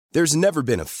There's never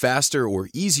been a faster or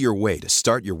easier way to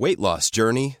start your weight loss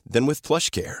journey than with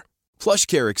PlushCare.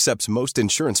 PlushCare accepts most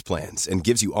insurance plans and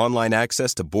gives you online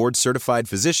access to board-certified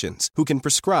physicians who can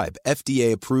prescribe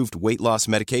FDA-approved weight loss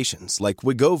medications like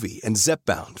Wegovy and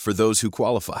Zepbound for those who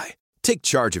qualify. Take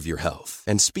charge of your health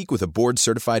and speak with a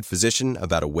board-certified physician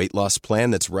about a weight loss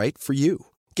plan that's right for you.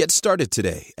 Get started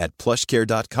today at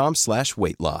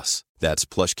plushcare.com/weightloss. That's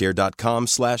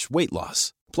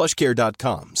plushcare.com/weightloss.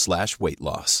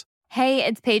 plushcare.com/weightloss. Hey,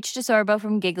 it's Paige DeSorbo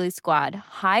from Giggly Squad.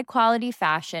 High quality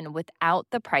fashion without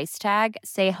the price tag.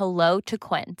 Say hello to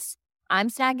Quince. I'm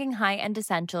snagging high-end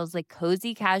essentials like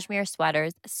cozy cashmere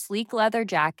sweaters, sleek leather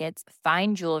jackets,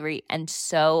 fine jewelry, and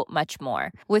so much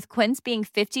more. With Quince being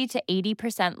 50 to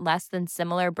 80% less than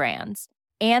similar brands.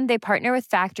 And they partner with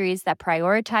factories that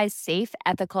prioritize safe,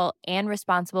 ethical, and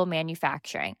responsible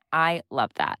manufacturing. I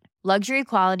love that. Luxury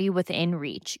quality within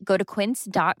reach. Go to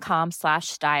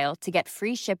quince.com/style to get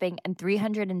free shipping and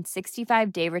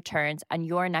 365-day returns on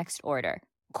your next order.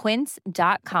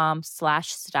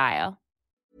 Quince.com/style.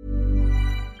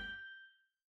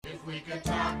 If we could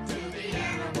talk to the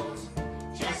animals,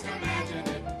 just imagine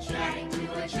it, chatting to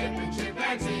a chip and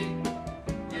chimpanzee.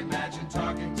 Imagine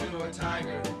talking to a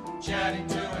tiger, chatting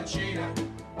to a cheetah.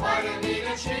 What a neat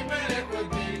achievement it would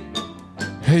be.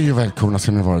 Hej och välkomna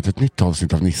ska ni vara till ett nytt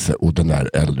avsnitt av Nisse och den där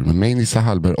äldre med mig Nisse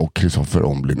Hallberg och Kristoffer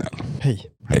Omblinell. Hej.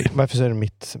 Hej. Varför säger du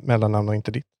mitt mellannamn och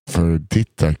inte ditt? För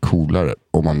ditt är coolare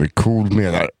om man är cool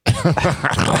menar.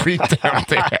 Skit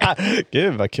det.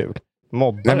 Gud vad kul.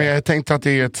 Mobbar. Nej, men jag tänkte att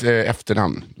det är ett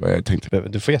efternamn. Jag tänkte.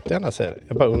 Du får jättegärna säga det.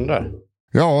 Jag bara undrar.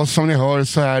 Ja, som ni hör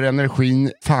så är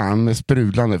energin fan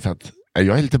sprudlande för att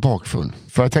jag är lite bakfull.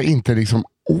 För att jag inte liksom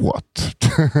åt.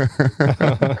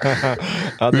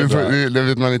 Ja, det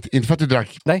vet man inte för att du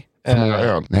drack för många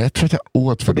öl. Nej, jag tror att jag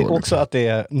åt för dåligt. Det är dåligt. också att det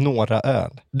är några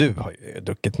öl. Du har ju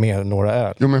druckit mer än några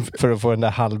öl. Jo, men för att få den där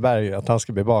Hallberg att han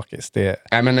ska bli bakis. Det är,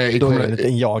 då är det en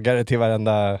liten jagare till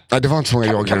varenda... Nej, det var inte så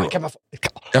många jagare.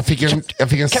 Jag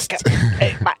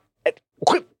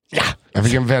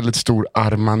fick en väldigt stor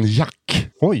Armagnac.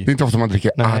 Oj. Det är inte ofta man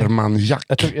dricker Armagnac.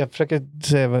 Jag försöker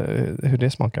se hur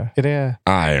det smakar. Är det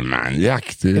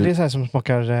Armagnac? Är det så här som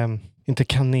smakar, inte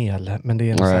kanel, men det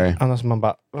är något så här, annars som man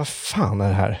bara, vad fan är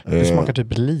det här? Det smakar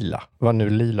typ lila. Vad nu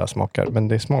lila smakar, men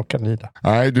det smakar lila.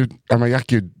 Nej, Armagnac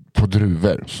är på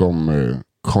druvor som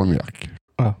konjak.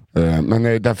 Ja. Men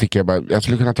där fick jag bara, jag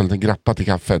skulle kunna ta en liten grappa till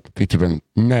kaffet. Fick typ en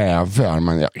näve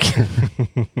Armagnac.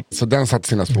 Så den satt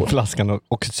sina spår. Flaskan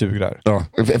och sugrör. Ja,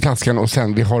 flaskan och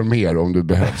sen vi har mer om du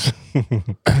behövs.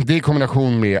 Det är i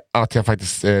kombination med att jag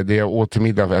faktiskt, det jag åt till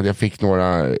middag, att jag fick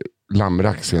några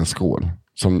lammrax i en skål.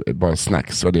 Som bara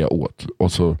snacks och det jag åt.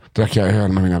 Och så drack jag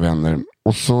öl med mina vänner.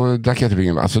 Och så drack jag till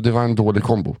ingen. Alltså det var en dålig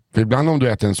kombo. För ibland om du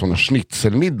äter en sån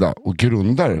schnitzelmiddag och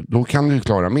grundar, då kan du ju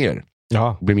klara mer.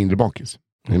 Ja. Bli mindre bakis.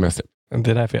 Det är mest.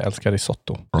 Det är därför jag älskar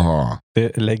risotto. Ja.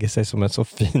 Det lägger sig som en så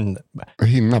fin...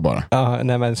 Hinna bara. Ja,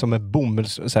 nej, men som en bomull.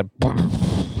 Så här,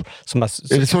 som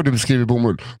är det så du beskriver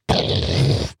bomull?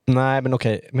 Nej, men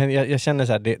okej. Men jag känner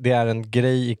så här, det är en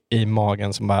grej i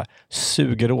magen som bara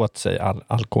suger åt sig all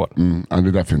alkohol. Ja, det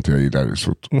är därför inte jag gillar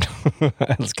risotto.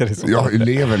 Jag älskar risotto. Ja, i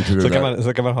levern till det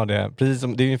så kan man ha det. Precis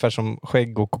som, det är ungefär som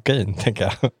skägg och kokain, tänker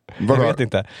jag. Vadå? Jag vet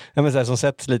inte. Ja, men så här, som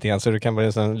sätts lite grann så det kan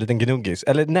vara en liten gnuggis.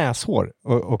 Eller näshår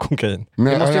och kokain.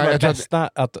 Men, det måste ju vara det bästa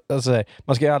att alltså,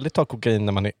 man ska ju aldrig ta kokain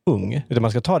när man är ung. Utan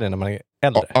man ska ta det när man är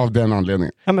äldre. Av den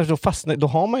anledningen. Ja, men då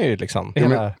har man ju liksom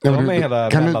hela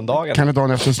mellandagen. Kan du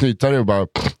dagen efter snyta dig och bara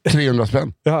 300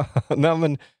 spänn? Ja, nej,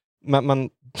 men man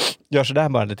gör sådär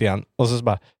bara lite grann. Och så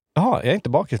bara, jaha, jag är inte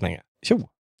bakis längre. Jo.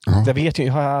 Ja. Jag vet ju,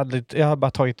 jag har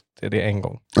bara tagit det en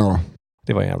gång. Ja.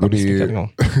 Det var en jävla misslyckad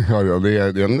gång. Ja,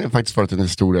 det har faktiskt varit en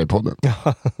historia i podden.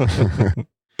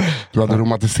 Du hade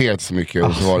romantiserat så mycket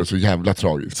och så var det så jävla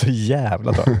tragiskt. Så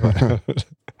jävla tragiskt.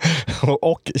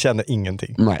 och kände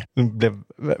ingenting. Nej. Det blev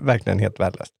verkligen helt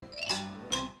värdelöst.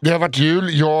 Det har varit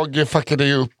jul. Jag fuckade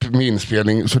ju upp min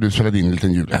inspelning så du spelade in en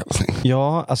liten julhälsning.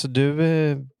 Ja, alltså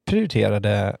du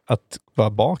prioriterade att vara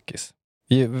bakis.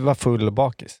 Var full och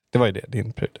bakis. Det var ju det,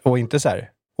 din prioritering. Och inte så här,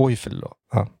 oj förlåt.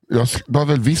 Ja. Jag bad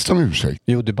väl visst om ursäkt.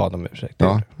 Jo, du bad om ursäkt.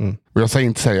 Ja. Och jag sa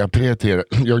inte säga, jag prioriterade.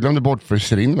 Jag glömde bort för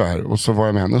Sherin var här. Och så var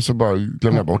jag med henne och så bara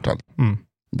glömde jag bort allt.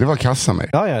 Det var kassa mig.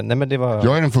 Ja, nej, men det var...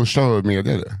 Jag är den första att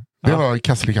medge det. Det var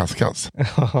kass.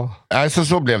 Alltså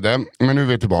så blev det. Men nu är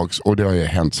vi tillbaks och det har ju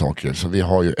hänt saker. Så vi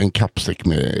har ju en kappsäck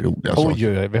med roliga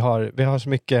saker. Oj, vi har så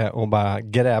mycket att bara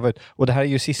gräva ut. Och det här är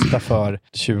ju sista för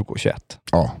 2021.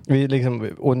 Ja.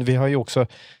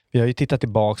 Vi har ju tittat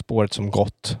tillbaks på året som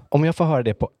gått. Om jag får höra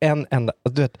det på en enda...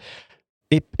 Du vet,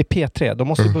 i P3, de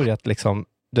måste ju börjat liksom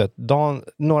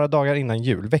några dagar innan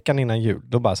jul, veckan innan jul,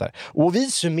 då bara så här, och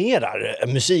vi summerar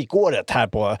musikåret här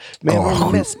på med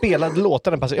de mest spelade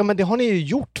låtarna. Ja, men det har ni ju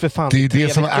gjort för fan. Det är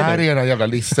det som är era jävla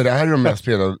listor. Det här är de mest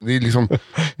spelade. Det är liksom,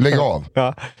 lägg av.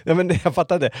 Ja, men jag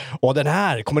fattade. Och den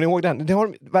här, kommer ni ihåg den? Det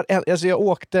har, alltså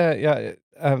jag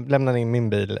lämnade in min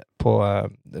bil på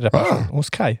reparation hos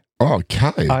Kai.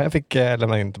 Kai. Ja, jag fick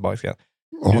lämna in tillbaka igen.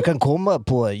 Du kan komma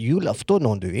på julafton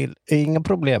om du vill. Inga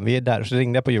problem, vi är där. Så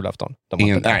ringde jag på julafton.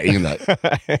 Ingen där.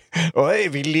 Oj,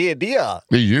 vi är lediga.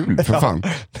 Det är jul, för fan.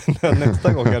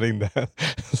 Nästa gång jag ringde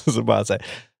så bara säger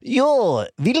ja,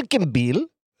 vilken bil?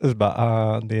 Så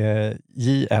bara, det är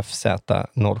JFZ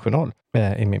 070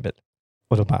 i min bil.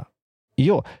 Och då bara,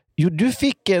 ja, du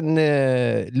fick en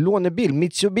lånebil,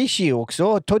 Mitsubishi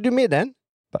också. Tar du med den?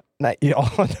 Bara, nej, jag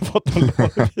har inte fått en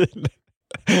lånebil.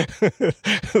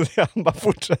 Så han bara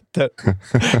fortsätter.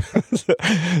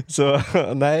 så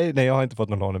nej, jag har inte fått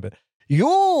någon lånebil.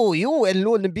 Jo, en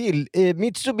lånebil,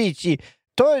 Mitsubishi.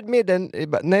 Ta med den.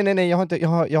 Nej,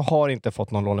 jag har inte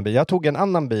fått någon lånebil. Jag tog en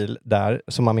annan bil där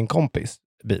som var min kompis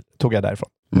bil. Tog jag därifrån.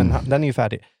 Men den är ju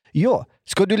färdig. Ja,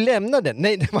 ska du lämna den?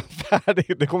 Nej, den var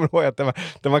färdig. Det kommer ihåg att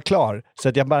den var klar. Så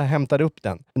att jag bara hämtade upp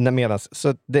den.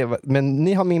 Så men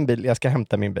ni har min bil, jag ska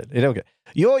hämta min bil. Är det okej?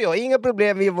 Ja, inga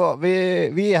problem.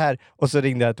 Vi är här. Och så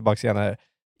ringde jag tillbaka senare.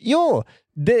 Jo,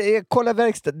 kolla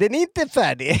verkstad. Den är inte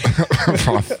färdig.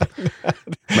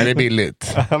 Men det är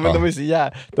billigt. Ja, men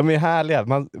de är härliga.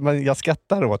 Jag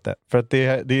skrattar åt det. För att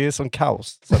det är sån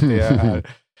kaos. Så att det är...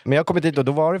 Men jag kom dit och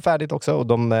då var det färdigt också. Och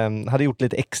de hade gjort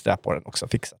lite extra på den också.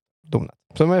 Fixat. Donat.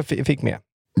 Så jag fick med.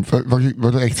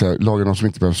 Vad är extra? Lagar de som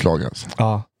inte behöver slagas?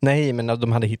 Ja. Nej, men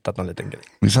de hade hittat någon liten grej.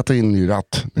 Vi satte in i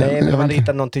ratt. Nej, men de hade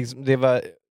hittat någonting. Det var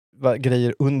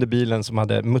grejer under bilen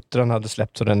som muttrarna hade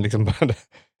släppt. Så den liksom började...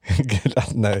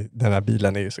 Nej, den här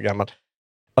bilen är ju så gammal.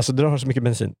 Alltså den har så mycket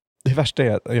bensin. Det värsta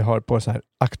är att jag har på så här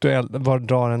aktuell... Var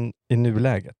drar den i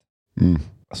nuläget?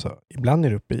 Alltså, ibland är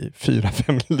det uppe i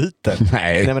 4-5 liter.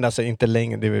 Nej, men alltså inte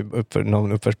längre. Det är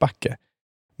någon uppförsbacke.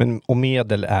 Och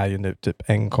medel är ju nu typ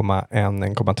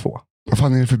 1,1-1,2. Vad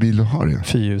fan är det för bil du har? Ja?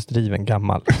 Fyrhjulsdriven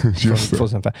gammal. Just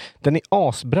det. Den är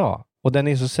asbra. Och den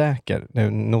är så säker. Nu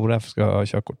Nora ska ha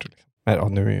körkort. Liksom.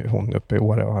 Men, nu är hon uppe i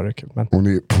Åre och har det kul. Men... Hon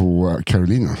är på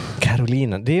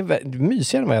Carolina. Det är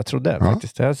mysigare än vad jag trodde. Ja.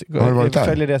 Faktiskt. Jag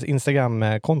följer deras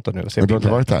Instagram-konto nu. Och ser men du har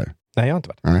inte varit där? Nej, jag har inte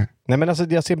varit. Nej, men alltså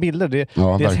jag ser bilder.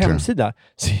 Deras hemsida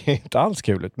ser inte alls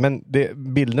kul ut. Men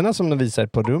bilderna som de visar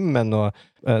på rummen och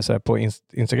så här, på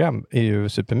Instagram är ju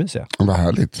supermysiga. Vad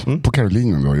härligt. På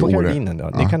Carolinen då i Åre. På Carolinen då.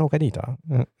 Ni kan åka dit va?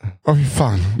 Fy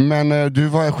fan. Men du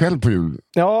var själv på jul?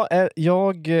 Ja,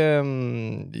 jag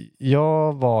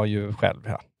var ju själv,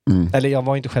 ja. Eller jag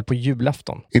var inte själv på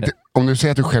julafton. Om du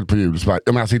säger att du själv på jul så bara,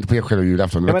 men alltså inte på själv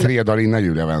julafton. Det var 3 dagar innan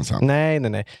jul jag var ensam.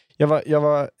 Nej. Jag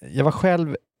var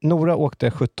själv. Nora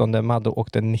åkte 17, Madde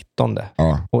åkte 19.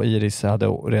 Ja. Och Iris hade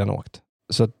redan åkt.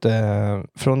 Så att,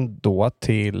 från då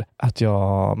till att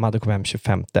Madde kom hem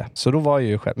 25. Så då var jag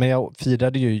ju själv. Men jag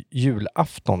firade ju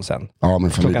julafton sen. Ja,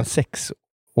 men klockan 6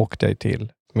 åkte jag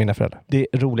till mina föräldrar. Det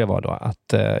roliga var då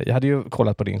att jag hade ju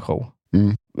kollat på din show.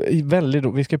 Väldigt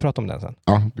roligt. Vi ska ju prata om den sen.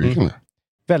 Ja, det kan vi.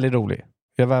 Väldigt rolig.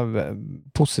 Jag var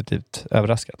positivt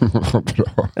överraskad.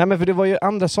 Bra. Nej, men för det var ju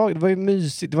andra saker. Det var ju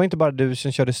mysigt. Det var inte bara du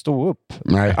som körde stå upp.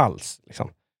 Nej. Alls. Liksom.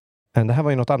 Men det här var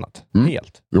ju något annat.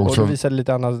 Helt. Och du visade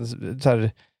lite annat, så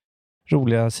här,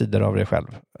 roliga sidor av dig själv.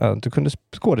 Du kunde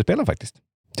skådespela faktiskt.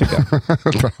 Tycker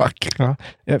jag. Tack. Ja.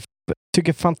 Jag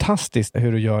tycker fantastiskt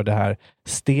hur du gör det här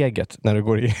steget när du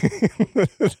går in.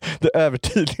 Det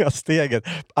övertydliga steget.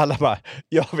 Alla bara,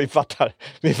 ja vi fattar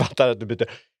att du byter.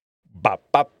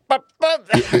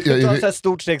 Du tar ett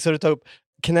stort steg så du tar upp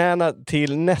knäna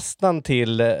till nästan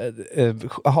till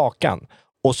hakan.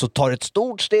 Och så tar ett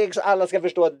stort steg så alla ska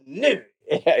förstå att nu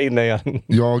är jag inne igen.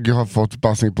 Jag har fått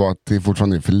passning på att det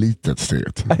fortfarande är för litet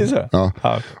steget.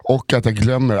 Ja. Och att jag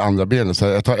glömmer andra benen. Så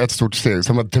jag tar ett stort steg,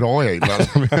 så drar jag in.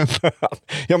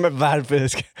 Ja, men varför?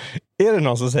 Är det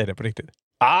någon som säger det på riktigt?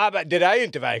 Men det där är ju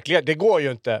inte verkligt. Det går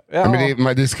ju inte. Ja.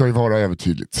 Men det ska ju vara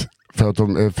övertydligt.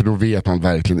 För då vet man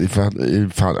verkligen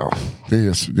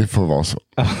det får vara så.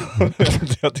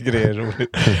 Jag tycker det är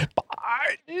roligt.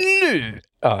 Nu!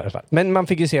 Ja, i alla fall. Men man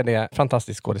fick ju se det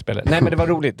fantastiskt skådespelare. Nej, men det var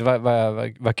roligt. Det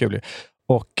var kul.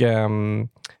 Och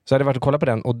så hade jag varit och kollat på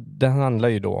den. Och den handlar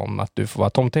ju då om att du får vara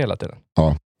tomte hela tiden.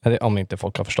 Ja. Om inte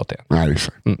folk har förstått det. Nej, det är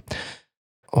så.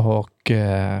 Och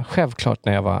självklart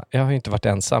när jag har ju inte varit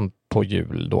ensam på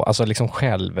jul då. Alltså liksom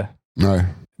själv. Nej.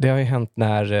 Det har ju hänt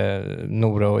när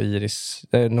Nora och Iris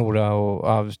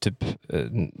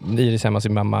hemma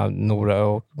sin mamma, Nora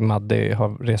och Madde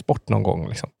har rest bort någon gång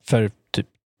liksom. För typ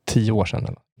 10 år sedan.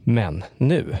 Eller. Men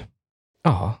nu,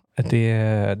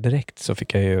 direkt så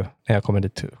fick jag ju, när jag kommer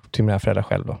dit till mina föräldrar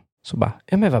själv då, så bara,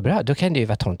 ja men vad bra, då kan det ju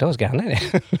vara tomte hos grannen.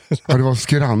 Ja, det var hos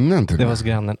grannen till det var hos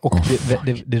grannen. Och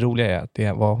det roliga är att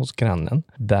det var hos grannen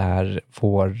där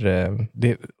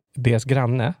deras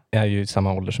granne är ju i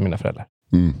samma ålder som mina föräldrar.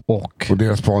 Och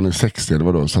deras barn är 60 eller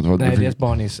vadå? Så att deras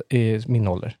barn är min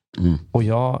ålder. Och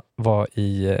jag var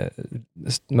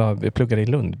vi pluggade i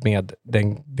Lund med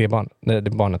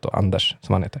det barnet och Anders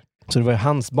som han heter. Så det var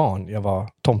hans barn jag var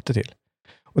tomte till.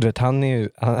 Och du vet, han är ju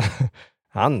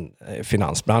han är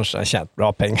finansbranschen, har tjänat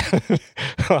bra pengar.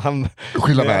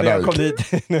 Skilda världar.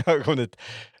 När jag kom dit.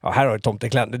 Ja, här har du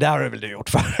tomtekläder. Det där har du väl gjort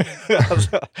för.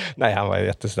 Alltså, nej, han var ju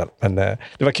jättesnäll. Men det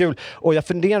var kul. Och jag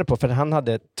funderade på, för han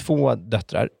hade 2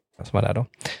 döttrar som var där då.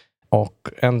 Och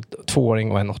en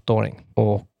 2-åring och en 8-åring.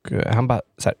 Och han bara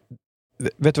så här,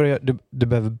 vet du vad du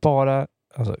behöver bara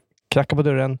knacka på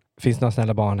dörren, finns några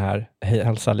snälla barn här,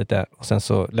 hälsa lite och sen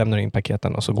så lämnar du in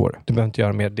paketen och så går du. Du behöver inte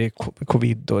göra mer, det är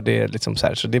covid och det är liksom så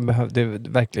här, så det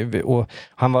verkligen, och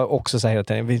han var också så här hela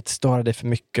tiden, jag vill inte störa dig för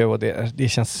mycket och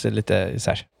det känns lite så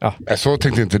här, ja. Så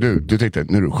tänkte inte du tänkte,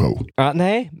 nu är du show. Ja,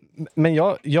 nej, men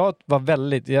jag var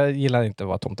väldigt, jag gillar inte att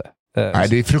vara tomte. Nej,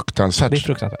 det är fruktansvärt. Det är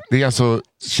fruktansvärt. Det är alltså,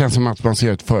 känns som att man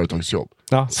ser ett företagsjobb.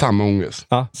 Ja. Samma ångest.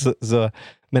 Ja, så,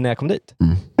 men när jag kom dit,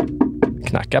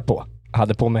 knacka på.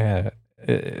 Hade på mig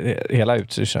hela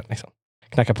utstyrseln liksom.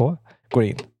 Knacka på, går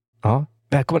in. Ja,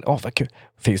 välkommen. Vad kul.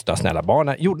 Finns det några snälla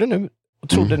barn? Gjorde nu och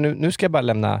trodde nu ska jag bara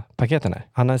lämna paketen här.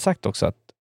 Han hade sagt också att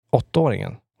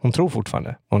 8-åringen, hon tror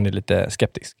fortfarande, hon är lite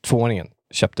skeptisk. 2-åringen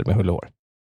köpte det med hull och hår.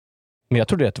 Men jag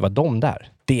trodde att det var de där.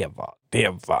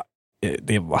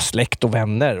 Det var släkt och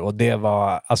vänner och det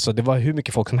var hur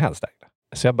mycket folk som helst där.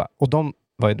 Så jag bara, och de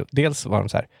var ju, dels var de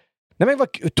så här, nej men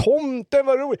tomten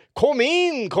var rolig,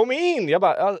 kom in. Jag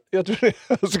bara, jag trodde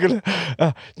jag skulle,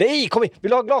 nej kom in,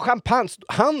 vill ha glad champagne.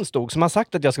 Han stod, som har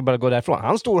sagt att jag ska bara gå därifrån,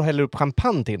 han stod och häller upp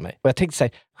champagne till mig. Och jag tänkte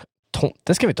säga,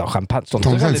 tomten ska vi ta champagne.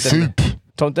 Tomten sup.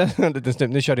 Tomten en liten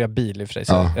snup, nu körde jag bil i och för sig.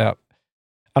 Så, ja. I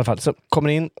alla fall, så kommer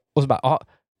in och så bara,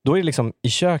 då är det liksom i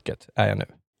köket är jag nu.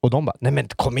 Och de bara, nej men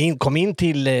kom in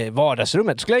till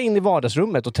vardagsrummet. Skulle jag in i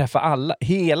vardagsrummet och träffa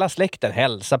hela släkten,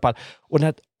 hälsa på alla. Och den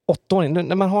här 8-åringen,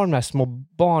 när man har de här små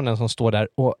barnen som står där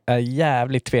och är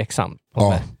jävligt tveksam.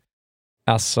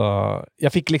 Alltså,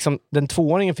 jag fick liksom, den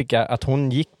 2-åringen fick jag att hon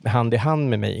gick hand i hand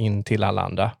med mig in till alla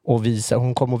andra. Och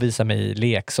hon kom och visade mig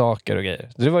leksaker och grejer.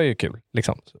 Så det var ju kul,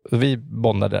 liksom. Så vi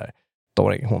bondade där.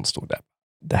 8-åringen, hon stod där.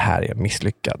 Det här är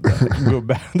misslyckad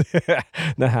gubbe.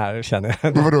 Det här känner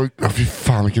jag. Men vadå? Fy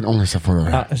fan, vilken ångest jag får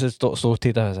över. Ja, så stå och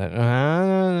titta så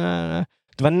här.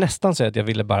 Det var nästan så att jag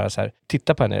ville bara så här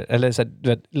titta på henne. Eller så här, du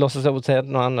vet, låtsas och säga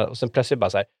något annat. Och sen plötsligt bara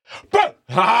så här.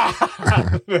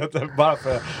 Bara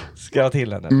för att skräva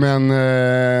till henne. Men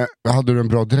hade du en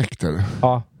bra dräkt eller?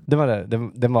 Ja, det var det.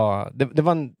 Det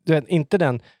var du vet, inte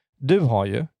den du har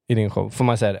ju i din show. Får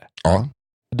man säga det? Ja.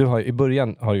 I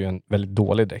början har du ju en väldigt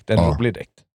dålig dräkt. En rolig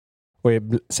dräkt. Och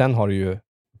sen har du ju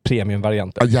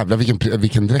premiumvarianten. Ja, jävlar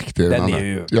vilken dräkt det är. Den är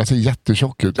ju... Jag ser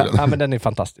jättetjock ut i den. Ja, men den är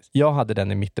fantastisk. Jag hade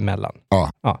den i mittemellan.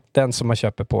 Ja, den som man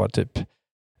köper på typ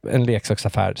en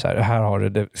leksaksaffär. Så här har du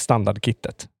det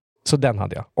standardkittet. Så den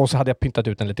hade jag. Och så hade jag pyntat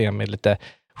ut den lite med lite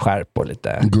skärp och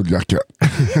lite... Guldjacka.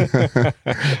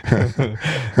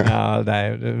 Ja,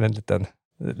 nej, men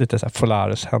lite så här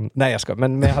Polaris hand. Nej, jag ska.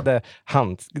 Men jag hade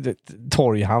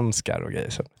torghandskar och grejer.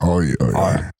 Så. Oj.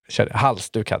 Ja,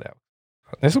 halsduk hade jag.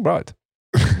 Det såg bra ut.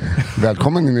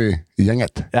 Välkommen in i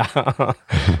gänget. Ja.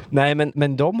 Nej,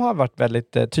 men de har varit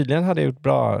väldigt... Tydligen hade jag gjort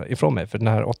bra ifrån mig. För den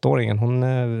här 8-åringen,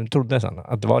 hon trodde sen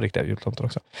att det var riktiga jultomtar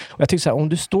också. Och jag tycker så här, om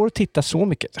du står och tittar så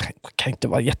mycket, det kan inte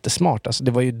vara jättesmart. Alltså,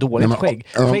 det var ju dåligt skägg.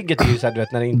 Skägget är ju så här, du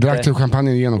vet, när det inte... Drack du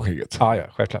champagne genom skägget? Ja,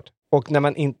 självklart. Och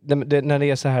när det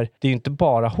är så här, det är ju inte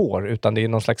bara hår, utan det är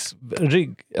någon slags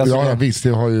rygg. Alltså, ja, visst, det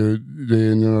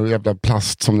är någon jävla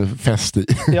plast som det är fäst i.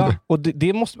 Ja, och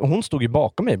hon stod ju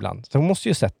bakom mig ibland, så hon måste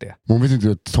ju sett det. Hon vet inte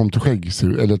hur ett tomteskägg ser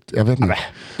ut, eller jag vet inte.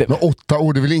 Men 8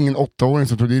 år, det är väl ingen 8-åring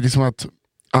som tror, det är liksom att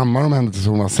ammar de henne tills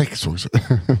hon var 6 år.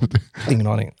 Ingen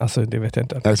aning, alltså det vet jag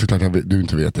inte. Nej, såklart du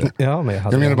inte vet det. Ja, men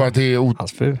jag menar bara att det är...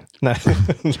 Hans fru. Nej.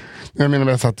 Jag menar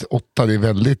bara att 8, det är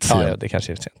väldigt sent. Ja, det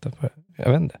kanske är sent.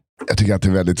 Jag vet inte. Jag tycker att det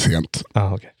är väldigt sent.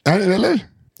 Okej. Eller?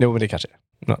 Jo, men det kanske är.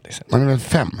 Ja, det är sent. Man är väl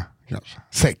 5, kanske.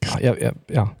 6.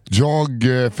 Ja. Jag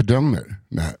fördömer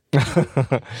det här.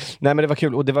 Nej, men det var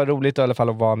kul. Och det var roligt i alla fall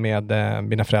att vara med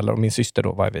mina föräldrar och min syster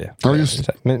då var vi. Ja, just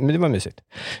det. Men det var mysigt.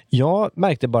 Jag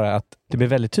märkte bara att det blev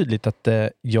väldigt tydligt att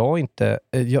jag inte...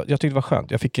 Jag tyckte det var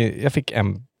skönt. Jag fick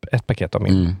ett paket av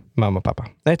min mamma och pappa.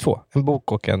 Nej, 2. En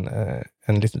bok och en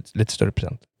lite större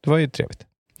present. Det var ju trevligt.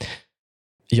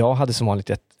 Jag hade som vanligt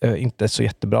inte så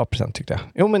jättebra present tyckte jag.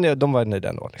 Jo, men de var nöjda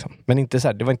ändå. Liksom. Men inte så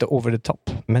här, det var inte over the top.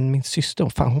 Men min syster,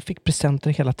 fan, hon fick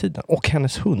presenter hela tiden. Och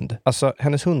hennes hund. Alltså,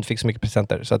 hennes hund fick så mycket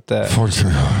presenter. Så att,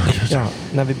 ja,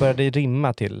 när vi började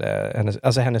rimma till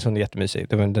hennes hund är jättemysig.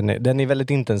 Den är väldigt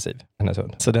intensiv, hennes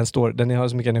hund. Så den har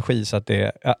så mycket energi så att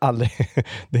det är aldrig...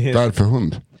 Varför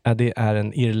hund? Ja, det är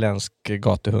en irländsk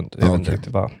gatuhund. Jag vet inte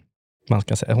riktigt vad man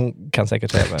ska säga. Hon kan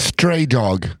säkert säga vad. Stray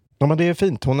dog. Ja, men det är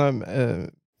fint.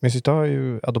 Min syster har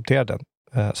ju adopterat den.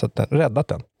 Så att räddat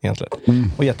den egentligen.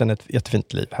 Och gett den ett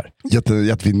jättefint liv här.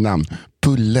 Jättefint namn.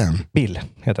 Pullen. Bill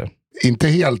heter den. Inte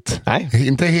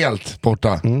helt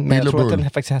borta. Men jag tror att den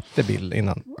faktiskt hette Bill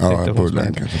innan. Ja,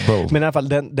 Bullen kanske. Men i alla fall,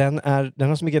 den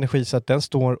har så mycket energi så att den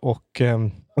står och...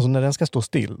 Alltså när den ska stå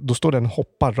still, då står den och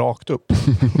hoppar rakt upp.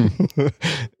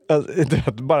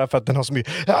 Bara för att den har så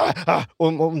mycket...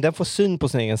 Om den får syn på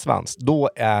sin egen svans, då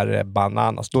är det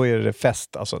bananas. Då är det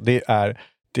fest. Alltså.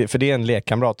 För det är en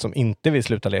lekkamrat som inte vill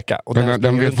sluta leka. Och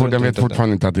den vet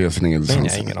fortfarande inte att det är sin egen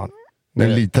svans. Nej, ingen aning. Det är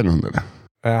en liten hund eller?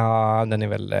 Ja, den är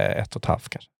väl 1,5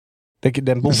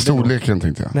 kanske. Storleken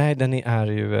tänkte jag. Nej, den är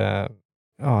ju...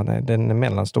 den är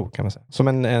mellanstor kan man säga. Som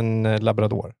en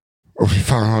labrador. Fy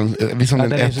fan, visst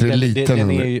den är liten.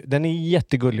 Den är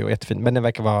jättegullig och jättefin. Men den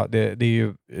verkar vara... Det är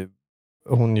ju...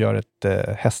 Hon gör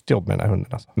ett hästjobb med den här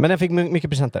hunden. Alltså. Men den fick mycket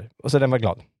presenter. Och så den var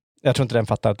glad. Jag tror inte den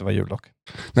fattar att det var jul dock.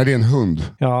 Nej, det är en hund.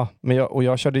 Ja, men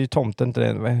jag körde ju tomten till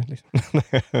den. Liksom.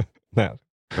 Nej.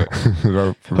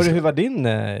 Hur var din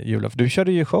jul? Du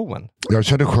körde ju showen. Jag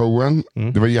körde showen.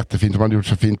 Det var jättefint. De hade gjort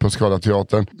så fint på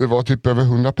Skalateatern. Det var typ över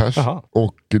 100 pers. Aha.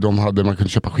 Och man kunde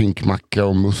köpa skinkmacka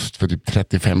och must för typ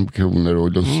 35 kronor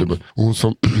och lussebull. Och hon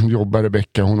som jobbar,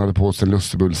 Rebecka, hon hade på sig en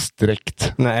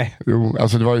lussebullsdräkt. Nej. Jo,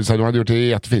 alltså det var ju så här, de hade gjort det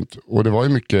jättefint. Och det var ju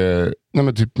mycket,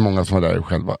 typ många som var där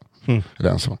själva.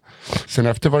 Sen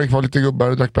efter var det kvar lite gubbar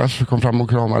och drack bärs och kom fram och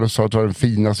kramade och sa att det var den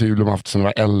finaste julen de haft sedan det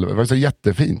var 11. Det var så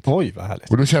jättefint. Oj, vad härligt.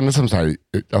 Och då kändes det som så här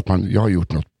att jag har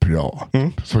gjort något bra.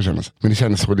 Så kändes. Men det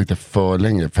kändes så lite för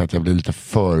länge för att jag blev lite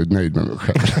för nöjd med mig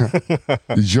själv.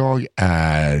 Jag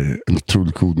är en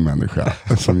otroligt cool människa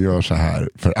som gör så här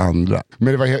för andra.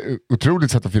 Men det var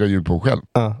otroligt sätt att fira jul på själv.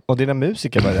 Och dina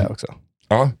musiker var det också.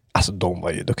 Ja. Alltså de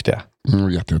var ju duktiga.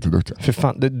 Jätteduktiga. För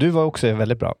fan, du var också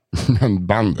väldigt bra. Men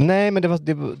band. Nej, men det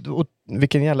var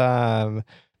vilken jävla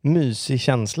mysig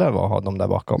känsla var att ha dem där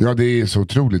bakom. Ja, det är så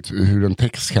otroligt hur en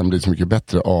text kan bli så mycket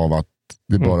bättre av att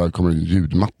det bara kommer en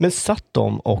ljudmapp. Men satt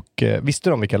de och visste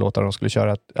de vilka låtar de skulle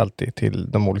köra alltid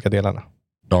till de olika delarna?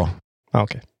 Ja.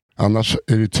 Okej. Annars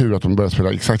är det tur att de börjar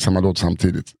spela exakt samma låt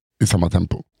samtidigt i samma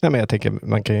tempo. Nej, men jag tänker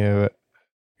man kan ju...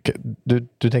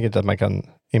 Du tänker inte att man kan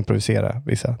improvisera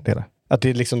vissa delar? Att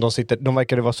det liksom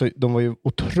de var ju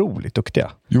otroligt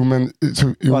duktiga. Jo, men...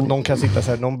 Och att någon kan sitta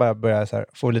så här, någon bara börjar så här,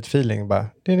 få lite feeling, bara...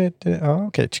 Ja,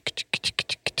 okej.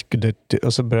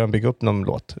 Och så börjar de bygga upp någon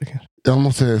låt. Jag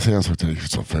måste säga en sak till dig,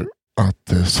 Kristoffer.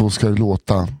 Att så ska det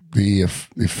låta, det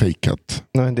är fejkat.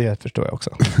 Nej, det förstår jag också.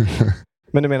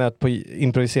 Men du menar att på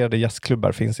improviserade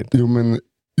jazzklubbar finns inte? Jo, men...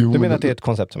 Du menar att det är ett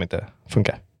koncept som inte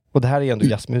funkar? Och det här är ändå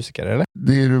jazzmusiker, eller?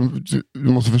 Det du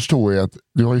måste förstå är att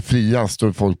du har ju fri jazz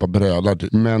då folk bara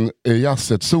brölar. Men är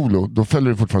jazz ett solo, då följer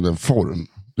du fortfarande en form.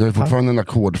 Du har fortfarande en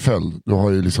ackordföljd.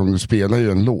 Du spelar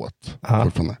ju en låt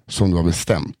fortfarande, som du har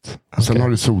bestämt. Okay. Sen har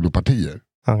du solopartier.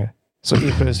 Okay. Så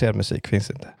improviserad musik finns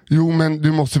inte? Jo, men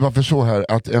du måste bara förstå här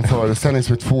att en föreställning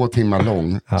som är 2 timmar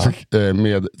lång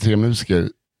med 3 musiker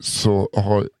så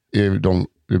är de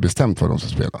bestämt vad de ska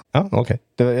spela. Ja, okej.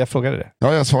 Jag frågade det.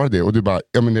 Ja, jag svarade det. Och du bara,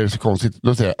 men är det så konstigt?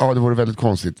 Då säger jag, det vore väldigt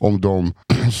konstigt om de,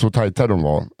 så tajta de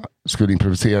var, skulle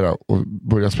improvisera och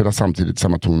börja spela samtidigt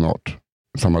samma tonart,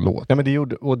 samma låt. Ja, men det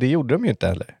gjorde de ju inte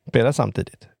heller. Spela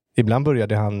samtidigt. Ibland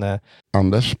började han...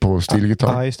 Anders på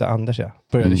stilgitarr. Ja, just det. Anders, ja.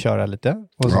 Började köra lite.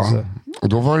 Och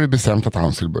då var det bestämt att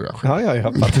han skulle börja. Ja.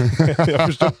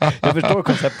 Jag förstår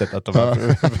konceptet. Att de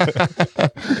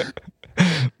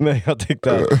Men jag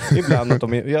tyckte ibland att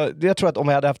jag tror att om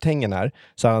jag hade haft Tengen här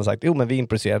så hade han sagt, men vi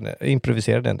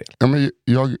improviserade en del. Ja, men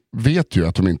jag vet ju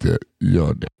att de inte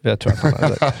gör det. Jag tror att han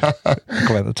hade jag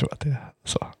kommer ändå tro att det är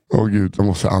så. Gud, jag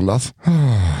måste andas.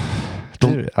 Du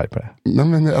är arg på det. Nej,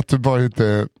 men att du bara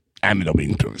inte... Nej, men de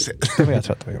improviserar. Men jag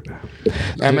tror att de gjorde det.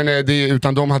 Nej, men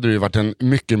utan de hade det ju varit en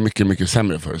mycket, mycket, mycket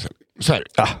sämre föreställning. Så här.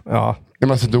 Ja.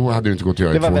 Men alltså, då hade det inte gått att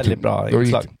göra det. Det var väldigt bra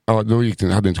inslag. Då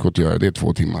hade det inte gått att göra det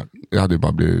 2 timmar. Det hade ju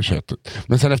bara blivit köttet.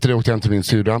 Men sen efter det åkte jag hem till min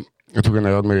syrra. Jag tog en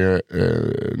öl med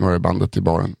några i bandet i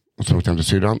baren. Och sen åkte jag hem till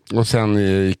syrran. Och sen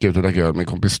gick jag ut och drack öl med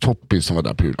kompis Toppy som var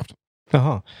där på julafton.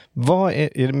 Jaha.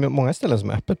 Är det många ställen som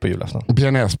är öppet på julafton?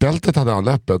 BNS-bältet hade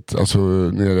alla öppet. Alltså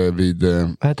nere vid...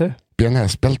 Vad heter det?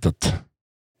 BNS-bältet.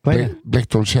 Vad är det?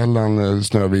 Blecktornskällan,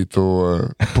 Snövit och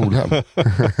Polhem.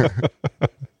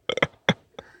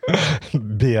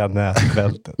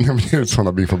 B-nätfältet. Ja, men det är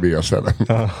sådana Biff och B-ställen.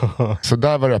 Så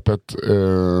där var det öppet.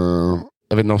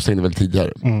 Jag vet inte, de stängde väl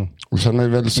tidigare. Och sen är det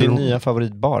väl Din nya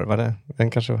favoritbar, var det?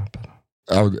 Den kanske var öppen.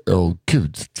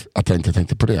 Gud, att jag inte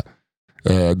tänkte på det.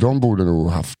 De borde nog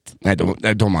haft... Nej,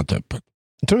 de har inte öppet.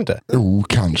 Tror du inte? Jo,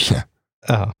 kanske.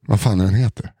 Ja. Vad fan är den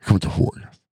heter? Jag kommer inte ihåg.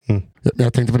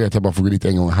 Jag tänkte på det att jag bara får gå dit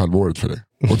en gång i halvåret för det.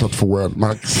 Och ta 2 öl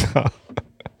max.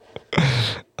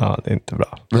 Ja, det är inte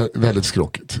bra. Väldigt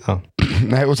skrockigt. Ja.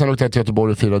 Nej, och sen åkte jag till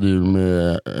Göteborg och firade jul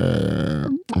med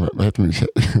vad heter min tjej?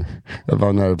 Jag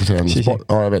var nära på att säga hennes barn.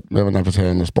 Ja, jag vet. Jag var nära på att säga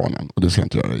hennes barnen. Och det ska jag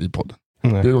inte göra i podden.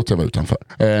 Nej. Det låter jag vara utanför.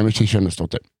 Med Kishi hennes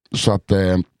dotter. Så att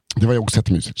det var ju också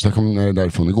jättemysigt. Så jag kom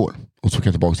därifrån igår. Och så kan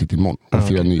jag tillbaka dit imorgon. Och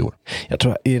fira nyår. Jag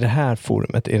tror att i det här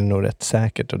forumet är det nog rätt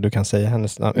säkert. Och du kan säga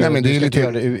hennes namn. Nej, men det är lite...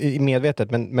 göra det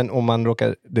medvetet. Men om man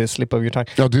råkar... Det slip of your tongue.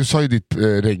 Ja, du sa ju ditt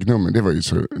regnummer. Det var ju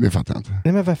så... Det fattar jag inte.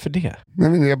 Nej, men varför det? Nej,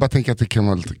 men jag bara tänker att det kan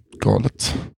vara lite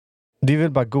galet. Det är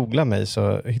väl bara googla mig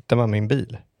så hittar man min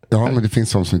bil. Ja, men det finns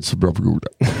sånt som inte är så bra på googla.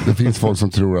 Det finns folk som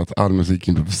tror att all musik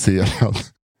är improviserad.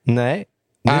 Nej.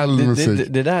 All musik.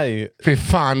 Det där är ju... Fy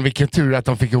fan, vilken tur att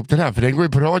de fick ihop den här. För den går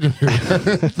ju på radio nu.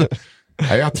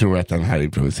 Ja, jag tror att den här är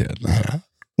improviserad.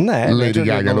 Nej, Lady jag tror att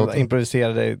Gaga-låten. de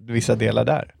improviserade vissa delar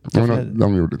där. Men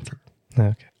de gjorde inte.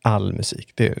 Nej, okay. All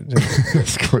musik. Det Jag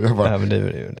skojar bara.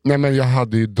 Nej, men jag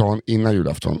hade ju dagen innan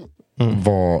julafton.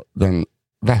 Var den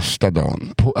värsta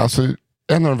dagen. Alltså,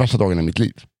 en av de värsta dagarna i mitt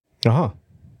liv. Jaha.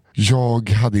 Jag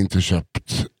hade inte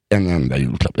köpt en enda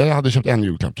julklapp. Jag hade köpt en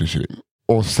julklapp till Shirin.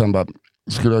 Och sen bara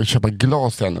skulle jag köpa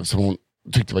glas till henne som hon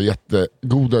tyckte var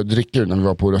jättegoda drickor när vi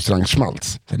var på restaurang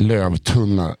Schmaltz.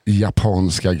 Lövtunna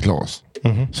japanska glas.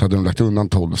 Så hade de lagt undan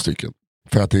 12 stycken.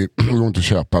 För att det går inte att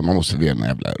köpa, man måste via en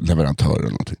jävla leverantör eller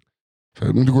någonting.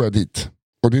 Men då går jag dit.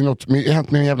 Och det är något med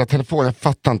min jävla telefon, jag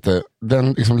fattar inte.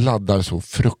 Den liksom laddar så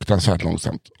fruktansvärt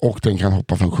långsamt. Och den kan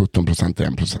hoppa från 17% till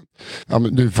 1%. Ja,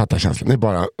 men du fattar känslan. Det är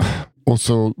bara... Och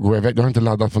så går jag iväg, jag har inte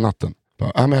laddat på natten.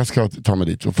 Ja, men jag ska ta mig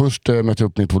dit. Och först mötte jag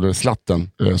upp min polare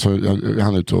Slatten. Så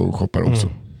han är ute och shoppar också.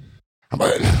 Han bara,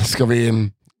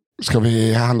 ska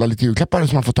vi handla lite julklappar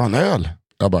så man får ta en öl?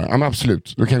 Jag bara, ja men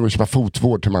absolut. Då kan jag gå och köpa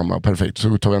fotvård till mamma. Perfekt,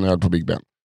 så tar vi en öl på Big Ben.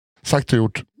 Sagt och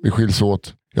gjort, vi skiljs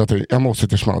åt. Jag måste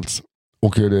till Schmaltz.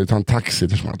 Och ta en taxi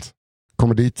till Schmaltz.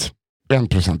 Kommer dit,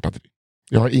 1% batteri.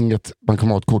 Jag har inget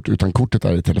bankomatkort utan kortet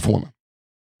är i telefonen.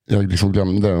 Jag liksom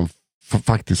glömde de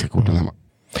faktiska korten hemma.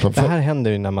 Det här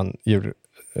händer ju när man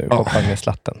shoppar med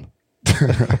Slatten.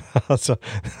 Alltså,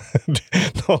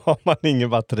 då har man ingen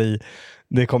batteri.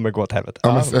 Det kommer gå åt helvete.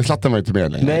 Ja, men Slatten var ju inte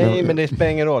med längre. Nej, men det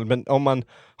spelar ingen roll. Men om man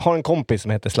har en kompis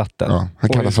som heter Slatten. Ja, han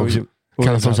kallas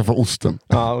också för Osten.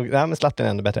 Ja, men Slatten är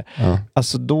ännu bättre. Ja.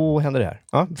 Alltså, då händer det här.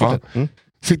 Ja,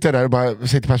 sitter jag där och bara säger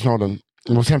till personalen,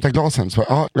 jag måste hämta glasen.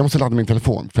 Så jag måste ladda min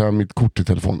telefon, för jag har mitt kort i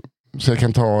telefonen. Så jag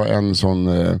kan ta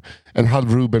en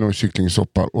halv Ruben och en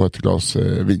kycklingsoppa och ett glas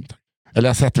vin. Eller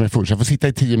jag sätter mig först. Jag får sitta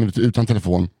i 10 minuter utan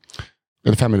telefon.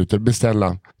 Eller 5 minuter.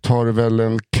 Beställa. Tar det väl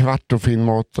en kvart och få in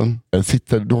maten.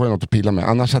 Sitter, då har jag något att pilla med.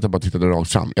 Annars hade jag bara tittat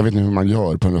rakt fram. Jag vet inte hur man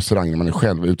gör på en restaurang när man är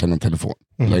själv utan en telefon.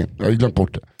 Jag har glömt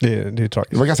bort det. Det är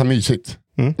tragiskt. Det var ganska mysigt.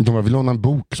 De bara, vill låna en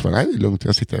bok? Så bara, nej, det är lugnt.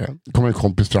 Jag sitter här. Kommer en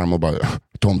kompis fram och bara,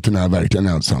 tomten är verkligen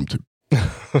ensam typ.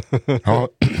 Ja,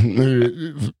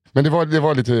 men det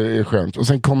var lite skönt. Och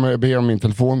sen ber jag om min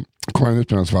telefon. Kommer jag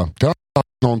ut med den så bara, det har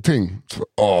någonting. Så,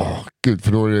 gud,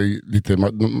 för då är det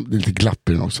lite glapp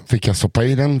i den också. Fick jag stoppa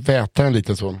i den, väta den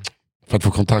lite så. För att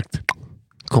få kontakt.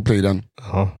 Koppla i den.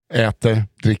 Äter,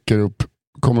 dricker upp.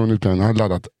 Kommer hon ut med den, har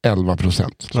laddat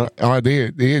 11%. Så,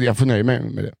 jag får nöja mig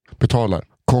med det. Betalar.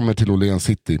 Kommer till Åhléns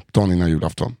City dagen innan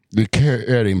julafton. Det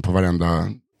köer in på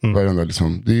varenda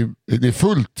liksom. Det är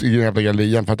fullt i den jävla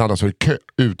gallerian för att alla står i kö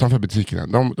utanför butikerna.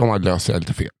 De har löst sig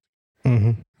lite fel.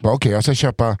 Okej, jag ska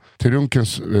köpa till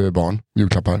Runkens barn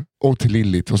julklappar och till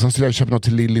Lillit. Och sen skulle jag köpa något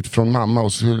till Lillit från mamma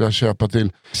och så skulle jag köpa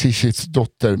till Shishis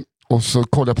dotter. Och så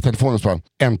kollar jag på telefonen och så bara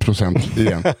 1%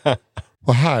 igen.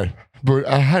 Och här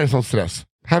är sån stress.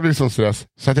 Här blir det sån stress.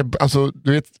 Så att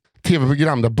du vet,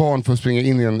 tv-program där barn får springa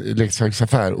in i en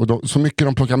leksaksaffär och så mycket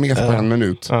de plockar med sig på en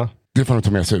minut. Det får de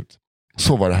ta med sig ut.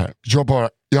 Så var det här.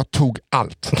 Jag tog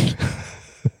allt.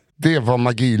 Det var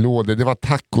magilådor, det var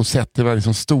tacoset, det var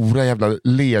liksom stora jävla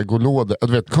legolådor.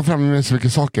 Du vet, kom fram med så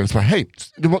mycket saker. Så bara, hej,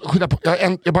 du måste skynda på.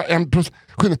 Jag bara 1%.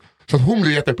 Så att hon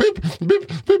blev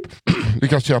Vi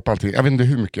kan köpa allting. Jag vet inte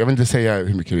hur mycket. Jag vill inte säga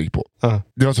hur mycket det gick på.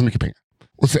 Det var så mycket pengar.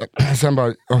 Och sen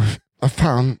bara, vad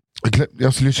fan.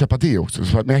 Jag skulle köpa det också.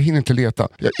 Men jag hinner inte leta.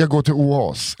 Jag går till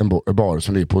Oas, en bar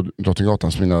som ligger på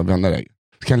Drottninggatan som mina vänner äger.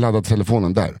 Så kan jag ladda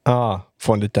telefonen där. Ja,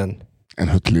 få en liten... En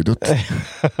huttelidutt.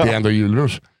 Det är ändå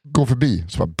julrush. Gå förbi,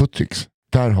 så var Buttricks.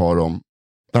 Där har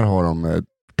de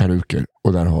peruker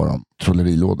och där har de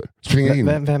trollerilådor. Springer in.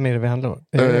 Vem är det vi handlar om?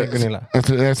 Gunilla?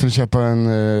 Jag skulle köpa en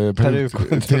peruk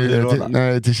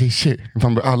till Shishi.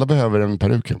 Alla behöver en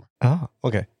peruk. Ja,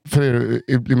 okej. För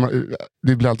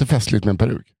det blir alltid festligt med en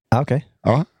peruk. Ja, okej.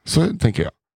 Ja, så tänker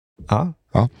jag.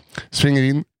 Ja. Springer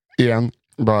in igen.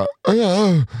 Bara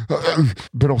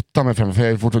brotta mig fram. För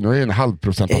jag är fortfarande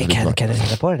 0,5% Kan du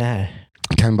sätta på den här?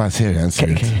 Kan bara se det.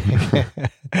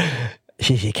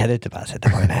 Shishi, kan du inte bara sätta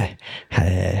på den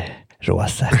här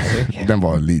rosa peruken? Den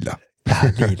var lila.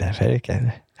 Ja, lila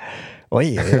peruken.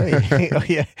 Oj.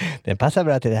 Den passar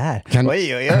bra till det här.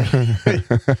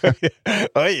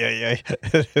 Oj.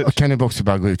 Och kan du också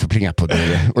bara gå ut och plinga på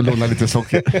det och låna lite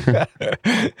socker?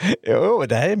 Jo,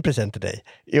 det här är en present till dig.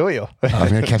 Jo. Ja,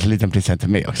 men kanske en liten present till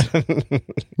mig också.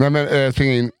 Nej, men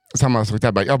springa in, samma sak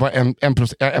där. Jag bara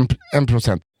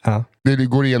 1%. Ja. Det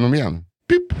går igenom igen.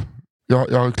 Pip.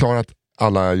 Jag har klarat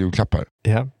alla julklappar.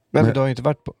 Ja. Men du har ju inte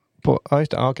varit på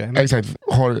just det. Okej. Exakt.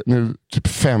 Har nu typ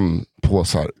 5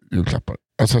 påsar julklappar.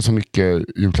 Alltså så mycket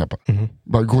julklappar.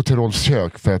 Bara gå till Rolfs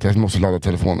kök för att jag måste ladda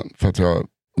telefonen. För att jag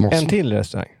måste... En till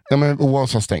restaurang? Ja, men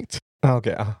Oas har stängt.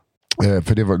 Okej.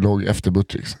 För det låg efter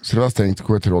Buttricks. Så det var stängt,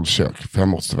 gå till Rolfs kök. För jag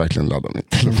måste verkligen ladda min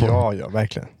telefon. Ja,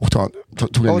 verkligen. Och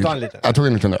jag tog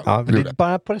en liten öl. Ja, det är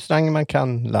bara på restauranger man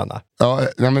kan ladda. Ja,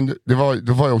 nej, men det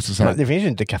var ju också så här. Men det finns ju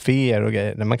inte kaféer och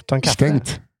grejer där man kan ta en kaffe.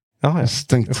 Stängt. Ja.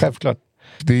 Stängt. Självklart.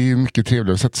 Det är ju mycket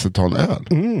trevligare att sätta sig och ta en öl.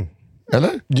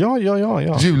 Eller?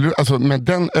 Ja. Alltså, men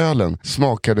den ölen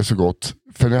smakade så gott.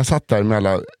 För när jag satt där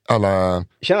med alla...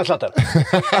 Tjena Slatten.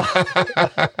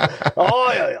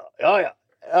 Ja,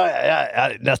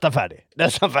 nästan färdig.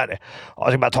 Jag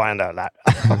ska bara ta en öl där.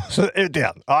 Så ut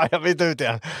igen. Ja, jag vill inte ut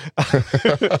igen.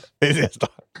 Vi ses då.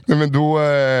 Nej, men då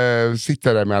sitter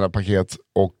jag där med alla paket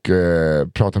och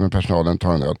pratar med personalen,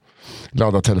 tar en öl,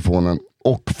 laddar telefonen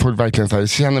och får verkligen så här,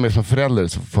 känner mig som förälder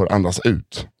som får andas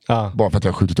ut. Ja. Bara för att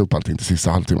jag har skjutit upp allting till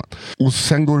sista halvtimmen. Och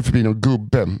sen går det förbi någon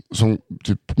gubbe som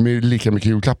typ med lika mycket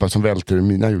julklappar som välter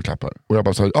mina julklappar. Och jag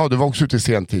bara sa, du var också ute i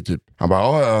sen tid typ. Han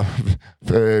bara,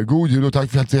 god jul och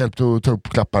tack för att du hjälpte att ta upp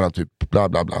klapparna typ, bla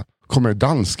bla bla. Kommer det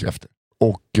dansk efter.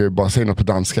 Och bara säger något på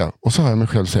danska. Och så hör jag mig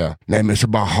själv säga, nej men så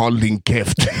bara håll din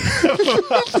käft.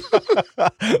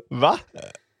 Va?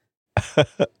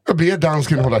 Jag ber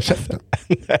dansken hålla käften.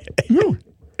 Nej. Jo.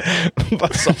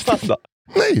 Vad sa han då?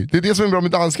 Nej, det är det som är bra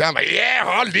med danska. Han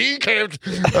bara, håll din käft.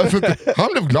 Han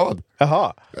blev glad.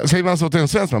 Jaha. Säger man så till en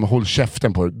svensk man, håll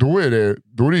käften på det. Då är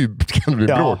det kan det bli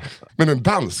bråk. Men en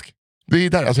dansk, det är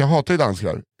där, alltså jag hatar ju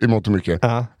danskar i mått och mycket.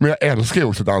 Men jag älskar ju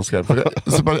också danskar.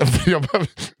 Jag bara,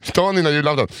 dagen innan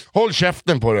julafton, håll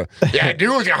käften på det. Ja, du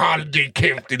ska hålla din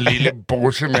käft, din lille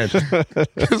borse med.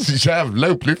 Det är så jävla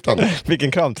upplyftande.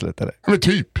 Vilken kram till det? Men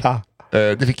typ.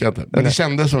 Det fick jag inte. Men det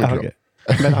kändes som en kram. Okay.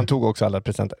 Men han tog också alla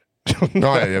presenter.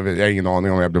 Ja, jag har ingen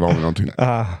aning om jag blev av med någonting.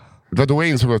 Det var då jag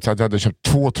insåg att jag hade köpt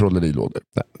 2 trollerilådor.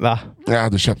 Va? Jag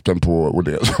hade köpt den på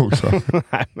Åhléns också.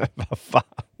 Nej, men vad fan.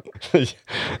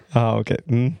 Okej.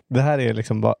 Det här är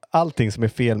liksom bara allting som är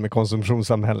fel med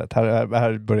konsumtionssamhället.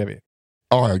 Här börjar vi.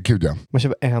 Ja, gud ja. Man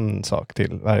köper en sak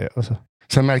till varje. Och så.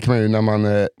 Sen märker man ju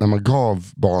när man gav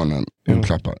barnen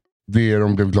julklappar. Det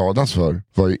de blev gladast för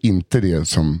var ju inte det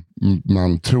som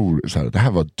man tror så här, det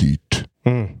här var dyrt.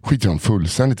 Skiter de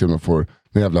fullständigt i om de får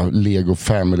en jävla Lego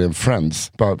Family and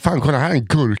Friends. Bara, fan, kolla här är en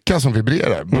gurka som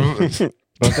vibrerar.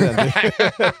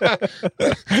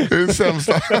 Det är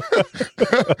sämsta.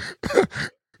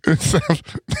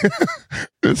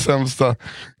 Det sämsta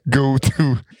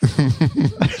go-to.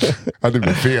 Ja, det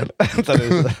blir fel.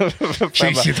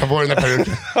 Shit, ta på den här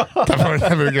peruken. Ta på den här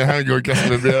peruken, här är en gurka som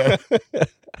vibrerar.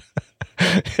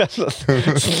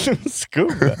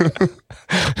 Skum.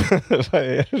 Vad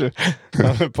är det du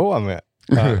håller på med?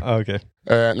 Okay.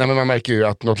 Nej, men man märker ju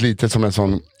att något litet som en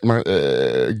sån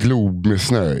glob med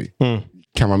snö i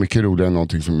kan vara mycket roligare än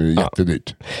någonting som är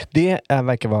jättedyrt. Det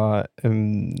verkar vara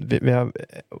vi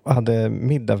hade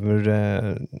middag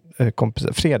för kompis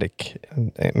Fredrik,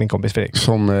 min kompis Fredrik.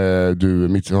 Som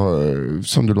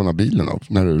du lånade bilen av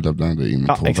när du lämnade in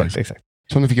på exakt.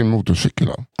 Som du fick en motorcykel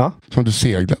av. Ja. Som du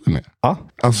seglade med. Ja,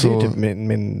 alltså, det är typ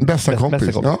min bästa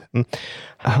kompis. Ja.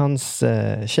 Hans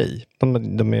tjej,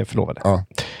 de är förlovade. Ja.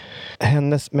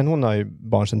 Men hon har ju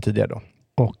barn sedan tidigare då.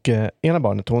 Och ena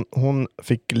barnet, hon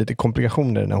fick lite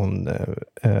komplikationer när hon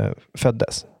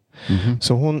föddes.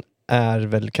 Så hon är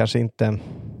väl kanske inte...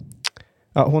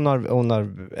 Ja, hon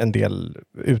har en del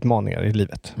utmaningar i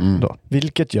livet. Då.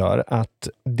 Vilket gör att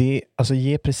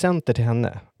ge presenter till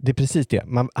henne. Det är precis det.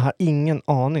 Man har ingen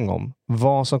aning om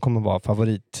vad som kommer vara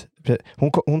favorit.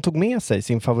 Hon tog med sig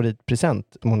sin favoritpresent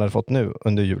som hon hade fått nu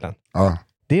under julen. Ja.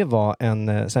 Det var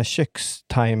en sån här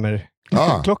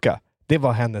kökstimer-klocka. Det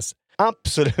var hennes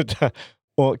absoluta.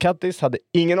 Och Kattis hade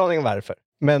ingen aning om varför.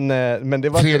 Men det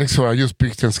var... Fredrik så har just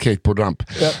byggt en skateboardramp.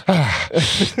 Ja.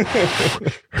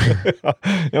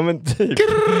 Ja men typ.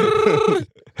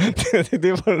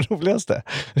 Det var det roligaste.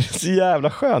 Det var så jävla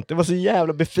skönt. Det var så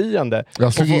jävla befriande.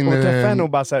 Jag slog in... Och träffa henne och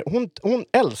bara så här, hon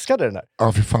älskade den där.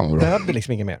 Ja, för fan vad bra. Det hade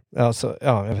liksom inget mer. Alltså,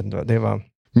 ja, jag vet inte vad det var.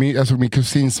 Min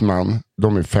kusins man,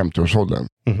 de är 50-årsåldern.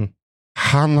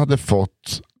 Han hade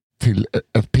fått till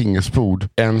ett pingisbord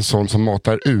en sån som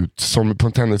matar ut som på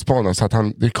en tennisbana så att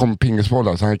det kommer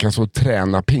pingisbollar så han kan så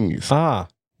träna pingis.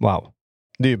 Wow.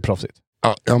 Det är ju proffsigt.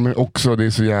 Ja, men också det är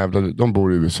så jävla, de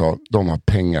bor i USA, de har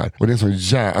pengar och det är så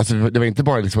jävla, alltså det var inte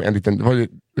bara liksom en liten,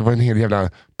 det var en hel jävla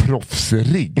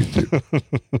proffsrigg typ.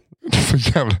 Så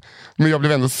jävla, men jag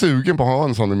blev ändå sugen på att ha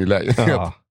en sån i min lägenhet.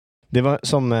 Ja. Det var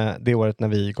som det året när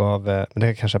vi gav,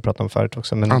 det kanske jag pratade om förut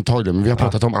också. Men... Antagligen, men vi har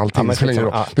pratat om allting. Vet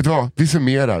du vad, vi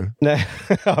summerar. Nej,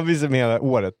 vi summerar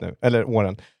året nu, eller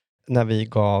åren. När vi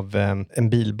gav en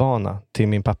bilbana till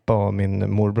min pappa och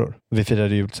min morbror. Vi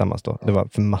firade jul tillsammans då, det var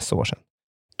för massa år sedan.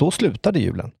 Då slutade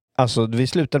julen. Alltså vi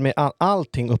slutade med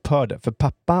allting upphörde. För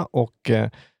pappa och,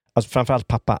 alltså framförallt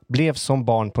pappa, blev som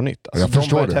barn på nytt. Alltså, jag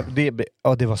förstår det.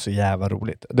 Det var så jävla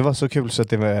roligt. Det var så kul så att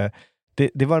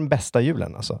det var den bästa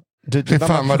julen alltså.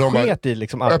 Fan vad de sket i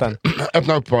liksom allt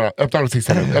öppna upp bara, öppna upp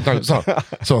sista nu.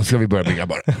 Så ska vi börja bygga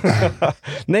bara.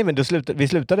 Nej men vi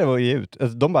slutade att ge ut.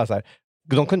 Alltså, de bara så här,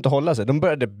 de kunde inte hålla sig. De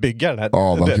började bygga den här.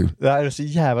 Det här är så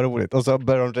jävla roligt. Och så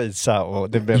började de racea och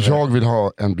det blev... Jag vill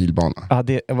ha en bilbana. Ja,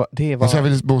 det var... Alltså jag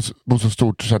vill bo så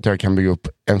stort så att jag kan bygga upp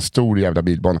en stor jävla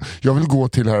bilbana. Jag vill gå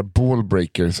till här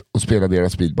Ballbreakers och spela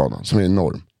deras bilbana som är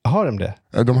enorm. Har de det?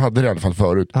 De hade det i alla fall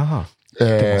förut. Aha.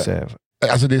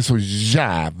 Alltså det är så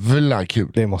jävla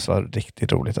kul. Det måste vara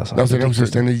riktigt roligt alltså.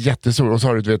 Den är jättestor och så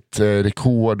har du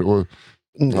rekord och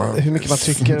hur mycket man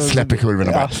trycker och... släpper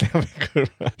kurvorna bara.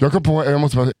 Jag kom på, jag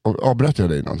måste bara avbryta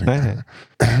dig någonting. Nej.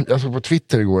 Jag såg på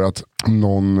Twitter igår att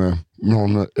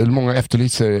många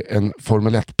efterlyser en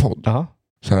Formel 1-podd.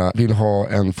 Så vill ha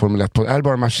en Formel 1-podd. Är det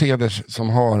bara Mercedes som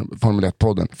har Formel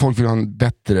 1-podden? Folk vill ha en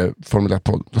bättre Formel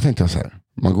 1-podd. Då tänkte jag så här.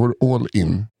 Man går all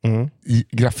in i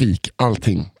grafik,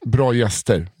 allting. Bra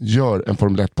gäster. Gör en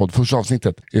Formel 1-podd. Första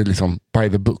avsnittet är liksom by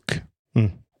the book.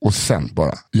 Och sen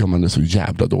bara gör man det så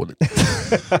jävla dåligt.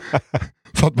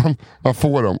 Så att man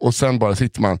får dem. Och sen bara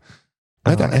sitter man.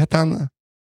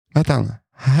 Heter han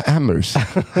Hammers.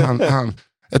 Han,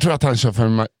 jag tror att han kör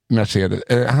för Mercedes.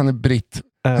 Han är britt.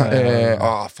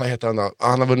 Vad heter han då?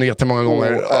 Han har vunnit jättemånga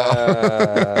gånger.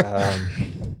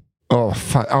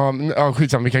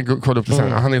 Skitsamma, vi kan kolla upp det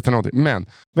sen. Han heter någonting. Men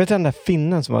vet du den där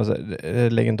finnen som var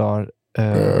legendar?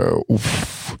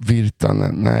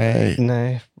 Virtanen,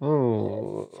 nej.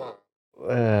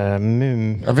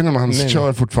 Jag vet inte om han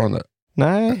kör fortfarande.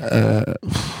 Nej.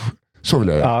 Så vill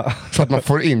jag göra. Så att man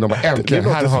får in dem äntligen. Det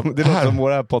låter som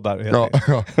våra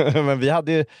poddar. Men vi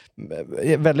hade ju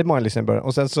väldigt många lyssnare i början.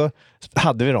 Och sen så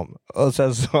hade vi dem. Och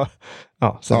sen så...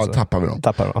 så tappar vi dem.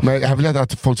 Men jag vill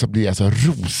att folk ska bli alltså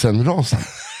rosenrasande.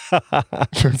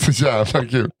 Det är så jävla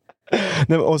kul.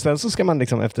 Nej, och sen så ska man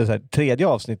liksom efter så här, 3:e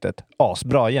avsnittet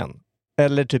asbra igen.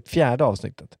 Eller typ 4:e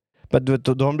avsnittet. Men då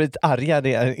har de blivit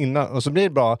arga innan. Och så blir det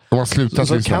bra. De har slutat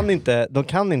de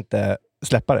kan inte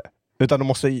släppa det. Utan de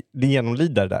måste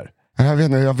genomlida det där. Jag vet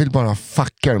inte, jag vill bara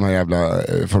fucka de här jävla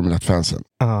Formel 1-fansen.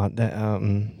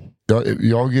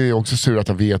 Jag är också sur att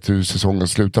jag vet hur säsongen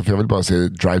slutar. För jag vill bara se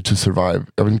Drive to Survive.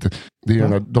 Jag vill inte, det är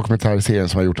den här dokumentärserien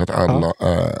som har gjort att alla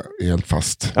är helt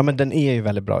fast. Ja, men den är ju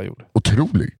väldigt bra gjord.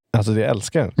 Otrolig. Alltså det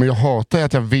älskar jag. Men jag hatar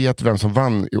att jag vet vem som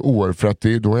vann i år. För att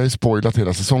då har jag spoilat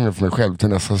hela säsongen för mig själv till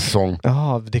nästa säsong.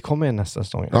 Ja, det kommer ju nästa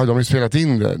säsong. Ja, de har ju spelat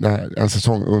in en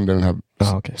säsong under den här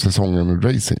säsongen med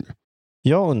racing.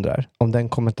 Jag undrar om den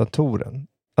kommentatoren,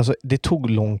 alltså det tog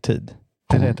lång tid.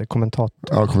 Det heter kommentator.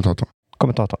 Ja,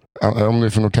 kommentator. Om du är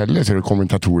från Norrtälje så är det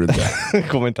kommentatoren där.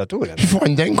 Kommentatoren? Hur var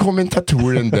den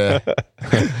kommentatoren där?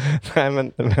 Nej,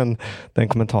 men den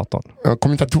kommentatorn. Ja,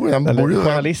 kommentatoren. Eller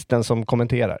journalisten som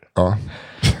kommenterar. Ja.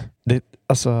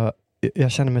 Alltså,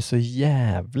 jag känner mig så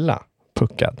jävla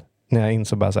puckad. När jag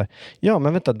insåg bara så här, ja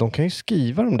men vänta, de kan ju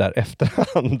skriva dem där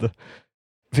efterhand.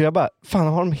 För jag bara, fan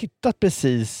har de hittat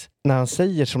precis när han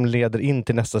säger som leder in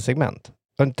till nästa segment?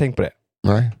 Har du tänkt på det?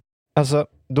 Nej. Alltså,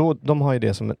 de har ju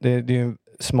det som, det är ju en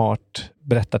smart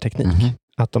berättarteknik.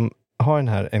 Att de har den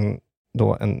här,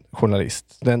 då en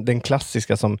journalist. Den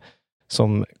klassiska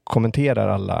som kommenterar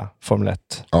alla Formel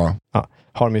 1. Ja. Ja,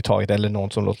 har de ju tagit, eller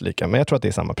någon som låter lika. Men jag tror att det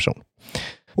är samma person.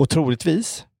 Och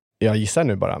troligtvis, jag gissar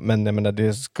nu bara, men jag menar,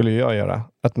 det skulle jag göra,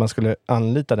 att man skulle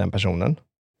anlita den personen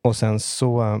och sen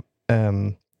så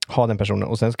ha den personen,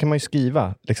 och sen så kan man ju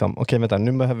skriva liksom, okej, vänta,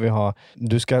 nu behöver vi ha,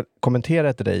 du ska kommentera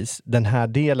ett race, den här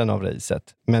delen av racet,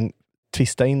 men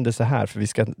twista in det så här, för det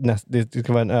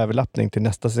ska vara en överlappning till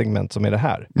nästa segment som är det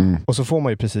här. Och så får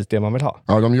man ju precis det man vill ha.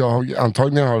 Ja,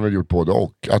 antagligen har de väl gjort både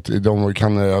och. Att de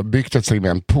kan ha byggt ett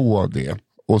segment på det.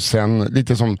 Och sen,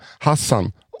 lite som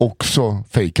Hassan, också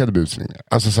fejkade busringningar.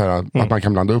 Alltså så här, att man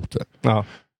kan blanda upp det. Ja.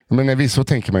 Men visst, så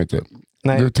tänker man ju inte.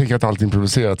 Nej. Du tänker att allting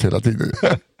producerat hela tiden.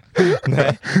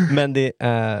 Nej, men det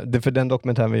är för den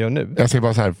dokumentären vi gör nu. Jag säger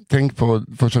bara så här, tänk på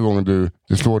första gången du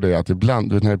slår dig att ibland,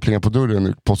 du vet, när det plingar på dörren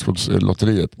i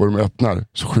Postkodlotteriet och de öppnar,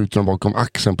 så skjuter de bakom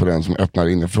axeln på den som öppnar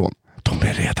inifrån. De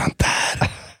är redan där.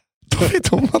 De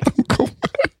vet om att de kommer.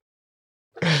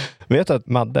 Vet du att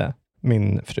Madde,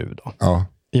 min fru då, ja.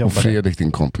 Och Fredrik,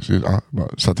 din kompis, ja,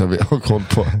 så att jag har koll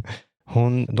på.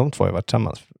 De två har varit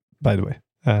tillsammans, by the way.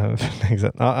 För länge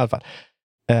sedan. Ja, i alla fall.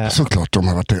 Såklart de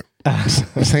har varit det.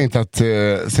 Säg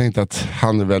inte att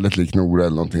han är väldigt lik Nora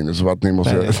eller någonting, så att ni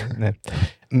måste... Nej.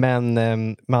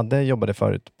 Men Madde jobbade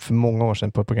förut för många år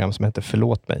sedan på ett program som heter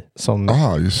Förlåt mig, som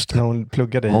just det. När hon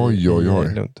pluggade i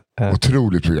Lund.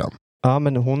 Otroligt program. Ja,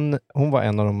 men hon var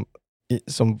en av dem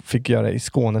som fick göra i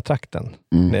Skånetrakten,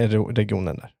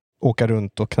 regionen där. Åka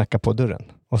runt och knacka på dörren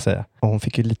och säga. Och hon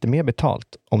fick ju lite mer betalt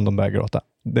om de började gråta.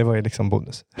 Det var ju liksom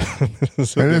bonus.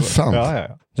 Är det sant?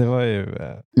 Ja. Det var ju...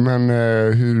 Men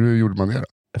hur gjorde man det då?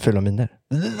 Fulla miner.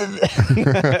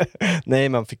 Nej,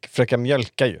 man fick försöka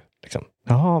mjölka ju. Liksom.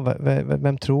 Jaha,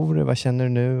 vem tror du? Vad känner du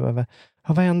nu?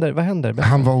 Vad händer?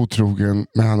 Han var otrogen,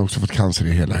 men han har också fått cancer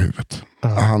i hela huvudet.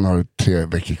 Han har 3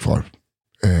 veckor kvar.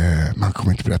 Man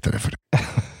kommer inte berätta det för dig.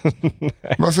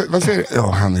 Vad säger du?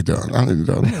 Ja, han är död.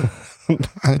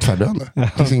 Han är tvärdöende. Det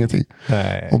finns ingenting.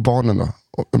 Nej. Och barnen då?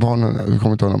 Du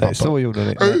kommer inte ha någon pappa. Nej, så gjorde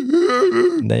ni.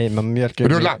 Nej, man mjölkar...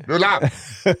 Rulla!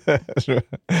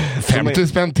 50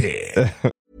 spänn till!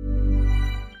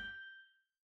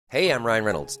 Hey, I'm Ryan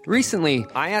Reynolds. Recently,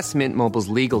 I asked Mint Mobile's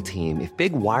legal team if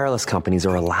big wireless companies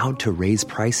are allowed to raise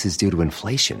prices due to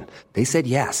inflation. They said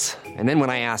yes. And then when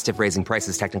I asked if raising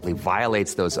prices technically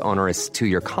violates those onerous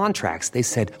 2-year contracts, they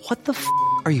said, "What the f***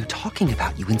 are you talking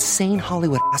about, you insane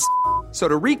Hollywood ass?" So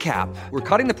to recap, we're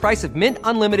cutting the price of Mint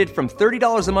Unlimited from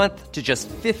 $30 a month to just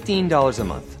 $15 a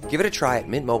month. Give it a try at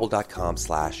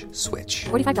mintmobile.com/switch.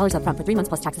 $45 up front for 3 months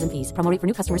plus taxes and fees. Promo rate for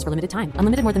new customers for limited time.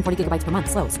 Unlimited more than 40 gigabytes per month.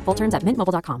 Slows full terms at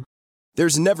mintmobile.com.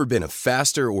 There's never been a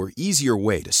faster or easier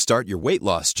way to start your weight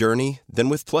loss journey than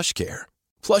with PlushCare.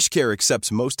 PlushCare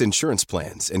accepts most insurance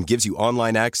plans and gives you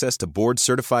online access to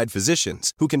board-certified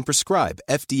physicians who can prescribe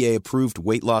FDA-approved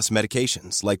weight loss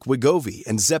medications like Wegovy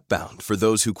and Zepbound for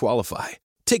those who qualify.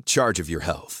 Take charge of your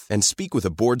health and speak with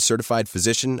a board-certified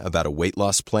physician about a weight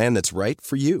loss plan that's right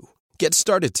for you. Get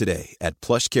started today at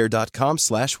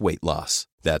plushcare.com/weightloss.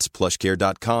 That's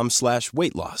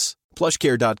plushcare.com/weightloss.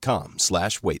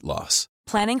 plushcare.com/weightloss.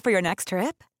 Planning for your next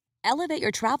trip? Elevate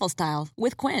your travel style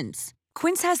with Quince.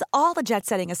 Quince has all the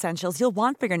jet-setting essentials you'll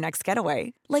want for your next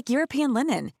getaway, like European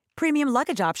linen, premium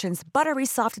luggage options, buttery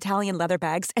soft Italian leather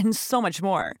bags, and so much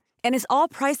more. And is all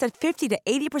priced at 50 to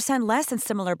 80% less than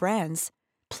similar brands.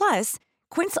 Plus,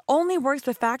 Quince only works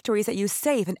with factories that use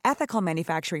safe and ethical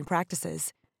manufacturing practices.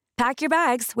 Pack your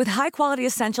bags with high-quality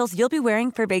essentials you'll be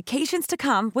wearing for vacations to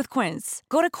come with Quince.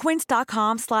 Go to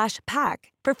quince.com/pack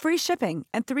for free shipping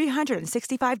and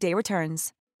 365-day returns.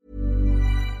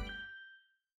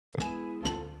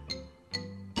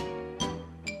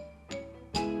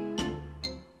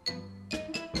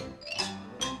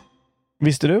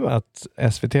 Visste du att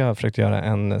SVT har försökt göra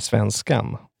en svensk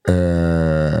skam?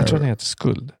 Jag tror den heter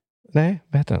Skuld. Nej,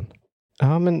 vad heter den?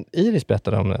 Ja, men Iris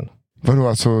berättade om den. Vadå,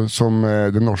 alltså som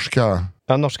den norska?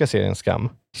 Ja, norska serien Skam.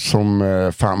 Som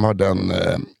fan var den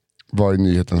var i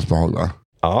nyhetens behåll, va?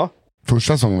 Ja.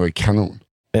 Första säsongen var ju kanon.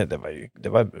 Det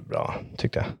var bra,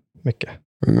 tyckte jag. Mycket.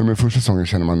 Men första säsongen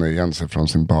känner man igen sig från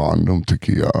sin barndom,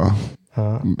 tycker jag.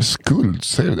 Ja. Skuld,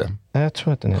 säger du det? Jag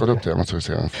tror att den heter. Kolla upp det, jag måste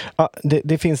se den. Ja,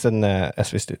 det finns en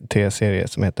SVT-serie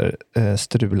som heter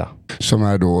Strula. Som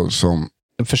är då som...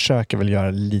 De försöker väl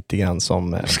göra lite grann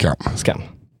som Skam.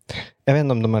 Jag vet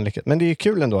inte om de har lyckats. Men det är ju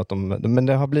kul ändå att men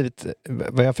det har blivit,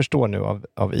 vad jag förstår nu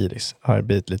av Iris, har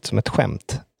blivit lite som ett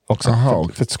skämt också. Aha,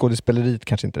 För skådespeleriet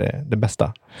kanske inte är det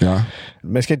bästa. Ja.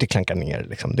 Men jag ska inte klanka ner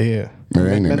liksom. Det är ju...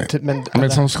 Nej.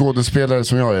 Men som skådespelare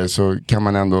som jag är så kan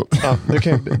man ändå... Ja,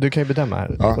 du kan ju bedöma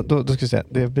här. Ja. Då ska vi se.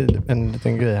 Det blir en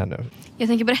liten grej här nu. Jag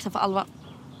tänker berätta för Alva.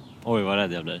 Oj, vad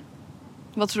rädd jag blir.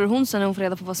 Vad tror hon sen när hon får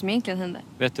reda på vad som egentligen hände?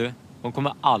 Vet du, hon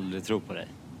kommer aldrig tro på dig.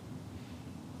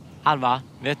 Alva,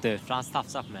 vet du, Frans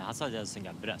tafsade på mig. Han sa att jag hade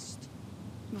snygga bröst.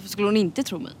 Varför skulle hon inte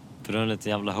tro mig? För hon är lite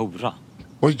jävla hora.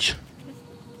 Oj!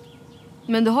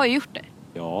 Men du har ju gjort det.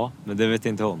 Ja, men det vet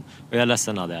inte hon. Och jag är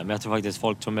ledsen av det, men jag tror faktiskt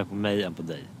folk tror mer på mig än på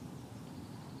dig.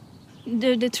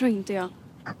 Du, det tror inte jag.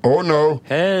 Oh no!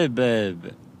 Hej babe!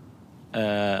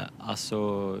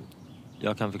 Alltså,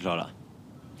 jag kan förklara.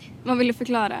 Vad vill du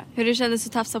förklara? Hur det kändes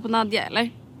att tafsa på Nadja, eller?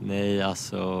 Nej,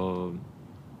 alltså,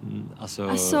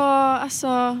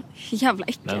 jävla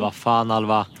äckel. men vad fan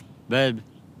Alva? Babe!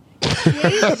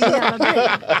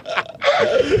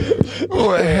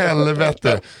 Åh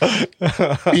helvete!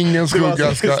 Ingen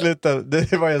skugga ska...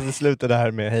 Det var jag som slutade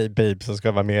här med Hey Babe som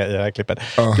ska vara med i det här klippet.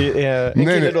 Det är en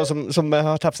kille då som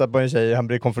har tafsat på en tjej. Han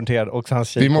blir konfronterad och hans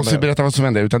tjej... Vi måste berätta vad som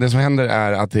händer. Utan det som händer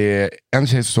är att det är en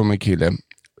tjej som står med en kille.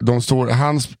 De står,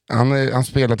 han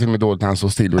spelar till och med dåligt när han står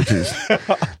still och är tyst.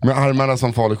 Med armarna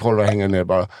som falukorvar hänger ner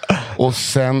bara. Och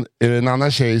sen är det en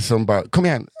annan tjej som bara, kom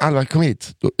igen, Alva, kom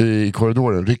hit. I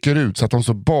korridoren, rycker ut så att de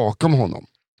står bakom honom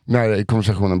när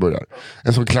konversationen börjar.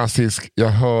 En sån klassisk,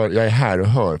 jag är här och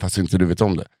hör fast inte du vet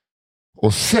om det.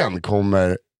 Och sen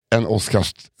kommer en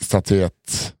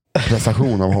Oscarsstatyett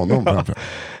prestation av honom.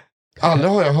 Alla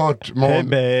har jag hört. Hey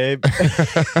babe.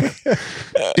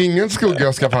 Ingen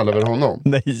skugga ska falla över honom.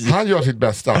 Nej. Han gör sitt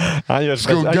bästa. Han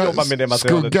jobbar med det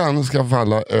materialet. Skuggan ska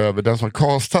falla över den som har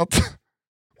castat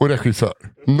och regissör.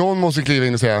 Någon måste kliva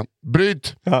in och säga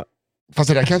bryt. Ja. Fast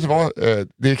det där kanske var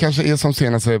det kanske är som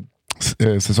senaste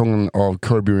säsongen av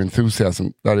Curb Your Enthusiasm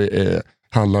där det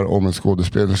handlar om en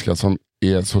skådespelerska som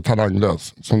är så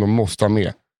talanglös som de måste ha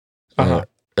med.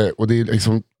 Och det är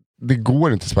liksom, det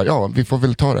går inte så bara, ja, vi får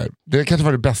väl ta det här. Det kanske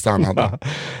var det bästa han hade.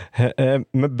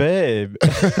 Men babe.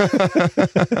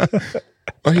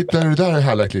 Vad hittar du där i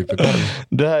hela klippet?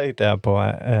 Det här hittar jag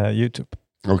på YouTube.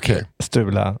 Okej.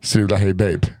 Strula, hey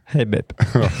babe. Hey babe.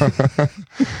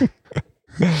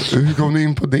 Hur kom du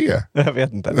in på det? Jag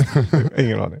vet inte.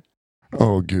 Ingen aning.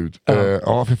 Åh gud.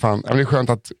 Ja, för fan. Det är skönt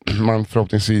att man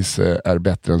förhoppningsvis är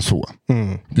bättre än så.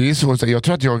 Mm. Det är så, jag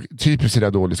tror att jag typiskt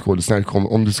är dålig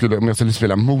skådespelare om jag skulle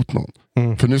spela mot någon.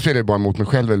 För nu spelar jag bara mot mig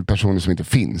själv eller personer som inte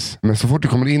finns. Men så fort det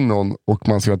kommer in någon och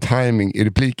man ska ha timing i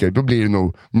repliker, då blir det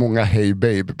nog många hey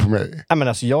babe på mig. Ja, men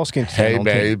alltså, jag ska inte säga hey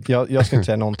någonting. Babe. Jag ska inte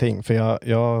säga någonting. För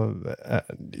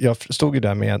jag stod ju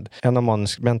där med en av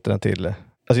manuskribenterna till...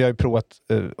 Alltså jag har ju provat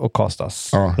att castas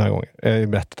några gånger. Jag har ju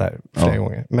berättat det här flera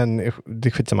gånger. Men det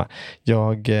är skitsamma.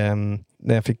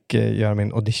 När jag fick göra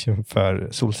min audition för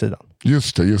Solsidan.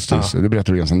 Just det. Det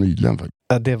berättade du ganska nyligen.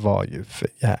 Ja, det var ju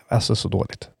alltså så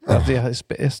dåligt. Alltså, det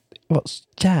var så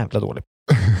jävla dåligt.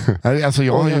 Alltså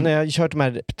när jag kört de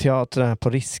här teatrarna på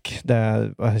risk.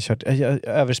 Där jag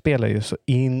överspelar ju så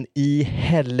in i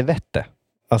helvete.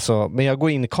 Alltså, men jag går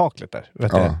in i kaklet där.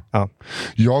 Vet du? Ja.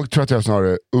 Jag tror att jag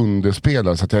snarare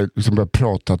underspelar så att jag liksom börjar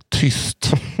prata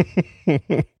tyst.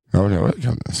 Jag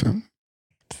kan det se.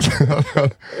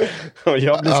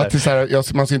 Jag blir så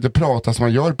här, man ska inte prata som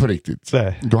man gör på riktigt.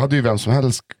 Nej. Då hade ju vem som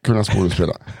helst kunnat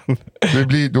skådespela.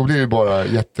 Då blir det bara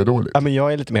jättedåligt. Ja, men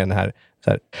jag är lite mer den här så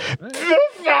här.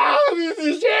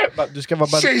 Du ska bara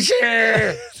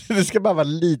du ska bara vara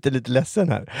lite ledsen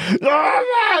här.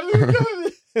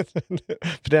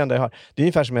 För det enda jag har, det är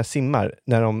ungefär som jag simmar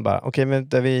när de bara, okej,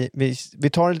 vänta, vi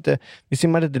tar lite, vi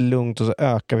simmar lite lugnt och så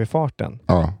ökar vi farten.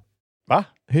 Ja. Va?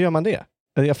 Hur gör man det?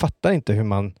 Jag fattar inte hur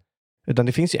man, utan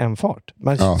det finns ju en fart.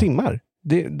 Man simmar.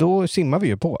 Då simmar vi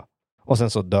ju på. Och sen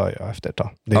så dör jag efter ett tag.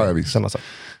 Det är samma sak.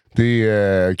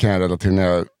 Det kan jag relatera till när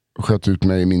jag sköt ut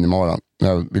mig i minimaran.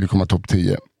 Jag ville komma topp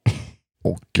 10.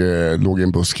 Och låg i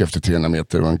en busk efter 300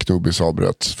 meter och en knubbis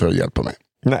avbröt för att hjälpa mig.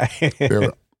 Nej.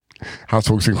 Han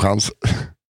såg sin chans.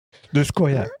 Du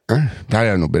skojar? Det här har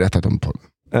jag nog berättat om på.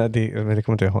 Det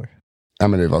kommer inte jag ihåg. Ja,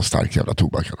 men det var stark jävla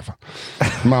tobak i alla fall.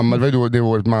 Mamma, det var då det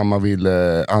året mamma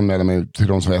ville anmäla mig till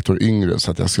de som var 1 år yngre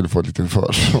så att jag skulle få ett litet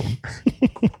försprång.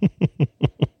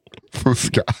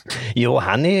 Fuska. Jo,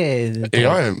 han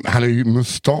är... han är ju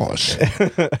mustasch.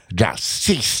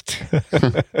 Rasist.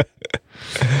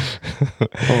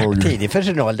 Tidig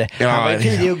personal. Han var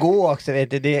tidig att gå också,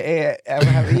 vet du. Det är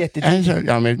jättetidigt.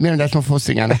 Ja, med de där små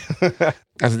fossingarna.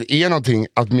 Alltså, det är någonting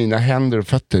att mina händer och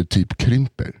fötter typ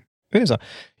krymper. Det är så.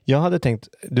 Jag hade tänkt,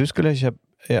 du skulle köpa...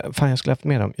 Fan, jag skulle haft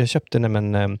med dem. Jag köpte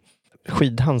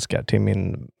skidhandskar till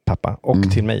min pappa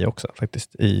och till mig också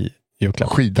faktiskt i julklapp.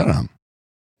 Skidar han?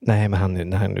 Nej, men han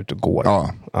är ute och går.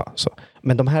 Ja. Ja, så.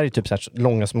 Men de här är typ så här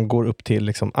långa som går upp till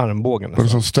liksom armbågen. Och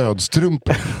som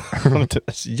stödstrumpor.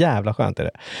 Jävla skönt är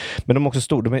det. Men de är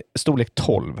också de är storlek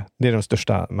 12. Det är de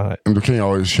största. Men då kan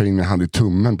jag köra in min hand i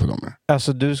tummen på dem.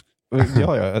 Alltså du...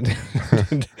 Ja.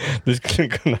 Du skulle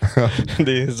kunna...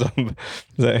 Det är som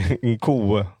en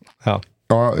ko. Ja.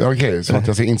 Ja, okej. Så att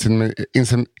jag ska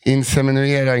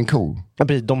inseminera en ko. Ja,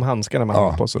 precis. De handskarna man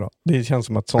har på sig då. Det känns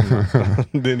som att sådana...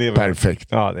 det perfekt.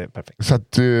 Ja, det är perfekt. Så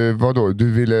att, vadå?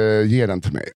 Du ville ge den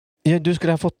till mig? Ja, du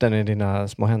skulle ha fått den i dina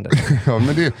små händer. Ja,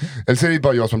 men det... Eller så är det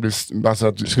bara jag som blir... Alltså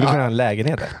att, skulle du kunna ha en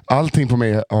lägenhet där? Allting på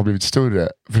mig har blivit större,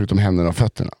 förutom händerna och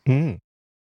fötterna. Mm.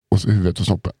 Och huvudet och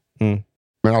snoppen. Mm.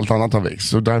 Men allt annat har växt,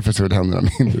 så därför ser händerna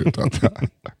mindre ut.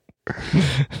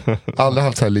 Aldrig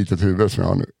haft så här litet huvud som jag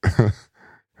har nu.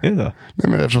 Är det?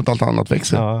 Nej, men eftersom allt annat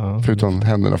växer. Ja. Förutom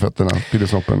händerna, fötterna,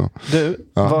 pillesnoppen. Du,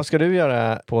 vad ska du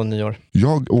göra på nyår?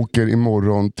 Jag åker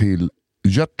imorgon till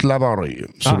Götlaborg.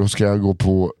 Så då ska jag gå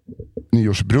på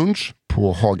nyårsbrunch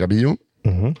på Hagabio.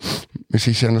 Med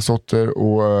Cissi, hennes dotter,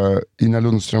 och Ina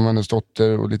Lundström, hennes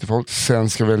dotter, och lite folk. Sen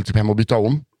ska vi väl typ hem och byta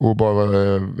om.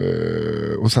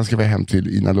 Och sen ska vi hem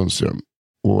till Ina Lundström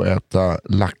och äta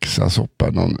laxasoppa,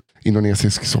 någon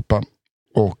indonesisk soppa.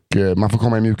 Och man får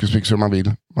komma i mjukisbyxor om man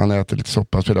vill. Man äter lite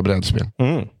soppa, spelar brädspel.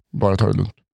 Bara ta det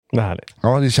lugnt. Det är härligt.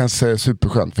 Ja, det känns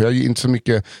superskönt. För jag är inte så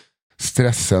mycket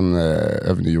stressen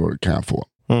över nyår kan jag få.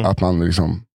 Att man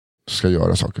liksom ska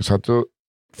göra saker. Så att då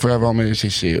får jag vara med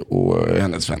Cissi och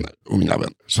hennes vänner och mina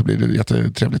vänner. Så blir det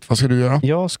jättetrevligt. Vad ska du göra?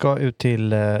 Jag ska ut till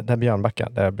där Björnbacka,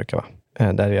 där jag brukar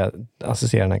vara. Där jag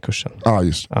assisterar den här kursen. Ja,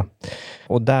 just. Ja.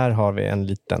 Och där har vi en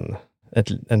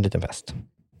liten fest.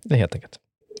 Det är helt enkelt.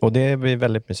 Och det blir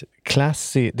väldigt mysigt.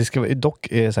 Classy, det ska vara dock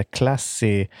så här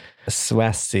classy,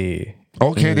 swazzy.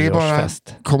 Okej, det är bara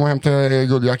kom och hämta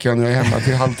guldjackan. Jag är hemma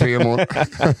till 2:30 imorgon.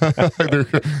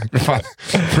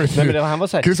 Nej, men han var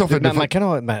så här, men man kan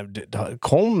ha,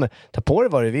 ta på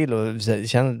dig vad du vill och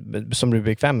känn som du är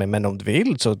bekväm med. Men om du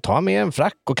vill så ta med en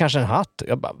frack och kanske en hatt.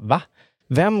 Jag bara, va?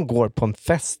 Vem går på en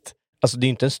fest? Alltså det är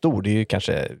inte en stor, det är ju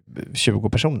kanske 20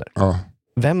 personer. Ja.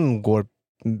 Vem går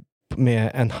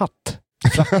med en hatt?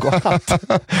 Frack och hatt.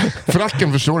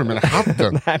 Fracken förstår du, men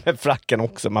hatten. Nej, men fracken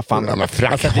också. Man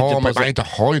frack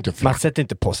har ju inte frack. Man sätter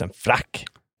inte på sig en frack.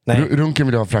 Nej. Runken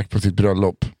ville ha frack på sitt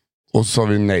bröllop. Och så sa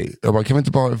vi nej. Jag bara, kan vi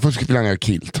inte bara... Först ville han ha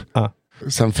kilt.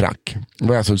 Sen frack. Det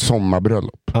var alltså ett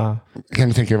sommarbröllop. Kan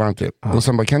du tänka dig varmt det? Och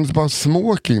sen bara, kan du inte bara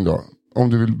smoking då? Om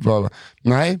du vill bara...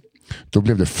 Nej, då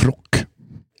blev det frock.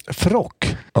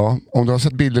 Frock? Ja, om du har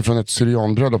sett bilder från ett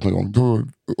syrianbröllop någon gång, då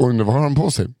undrar vad har han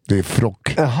på sig? Det är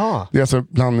frock. Aha. Det är alltså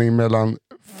blandning mellan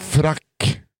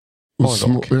frack och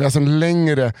alltså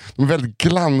längre, de är väldigt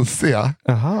glansiga.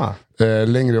 Aha.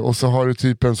 Längre, och så har du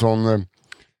typ en sån,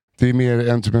 det är mer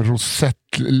en typ en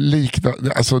rosett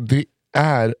liknande, alltså det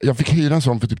är, jag fick hyra en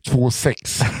sån för typ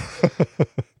 2,6.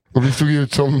 Och vi såg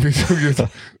ut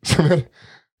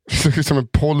som en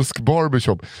polsk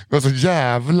barbershop. Det var så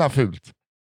jävla fult.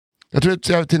 Jag tror att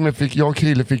jag till och med jag och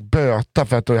Krille fick böta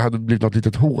för att det hade blivit något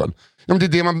litet hål. Ja, men det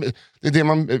är det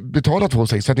man betalar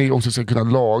 2,6 så att ni också ska kunna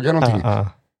laga någonting.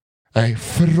 Nej,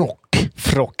 frock.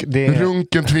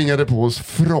 Runken tvingade på oss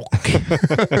frock.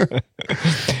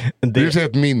 Det är ju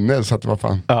ett minne så att det var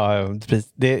fan. Ja,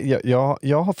 precis.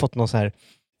 Jag har fått någon så här.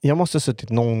 Jag måste ha suttit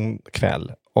någon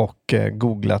kväll och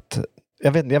googlat.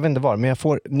 Jag vet inte var, men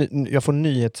jag får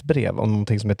nyhetsbrev om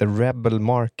någonting som heter Rebel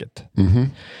Market.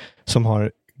 Som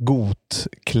har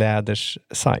Gotkläders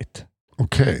sajt.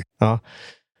 Okej. Ja.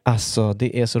 Alltså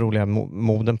det är så roliga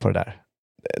moden på det där.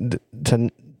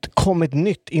 Sen kommit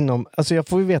nytt inom, alltså jag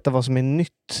får ju veta vad som är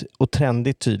nytt och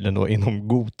trendigt tydligen då inom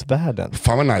gotvärlden.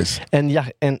 Fan vad nice.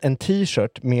 En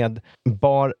t-shirt med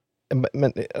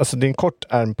men alltså det är en kort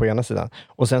ärm på ena sidan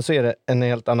och sen så är det en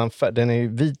helt annan färg. Den är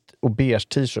ju vit och beige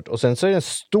t-shirt och sen så är det en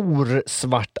stor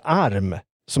svart arm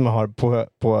som jag har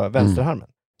på vänsterarmen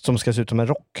som ska se ut som en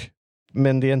rock.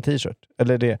 Men det är en t-shirt.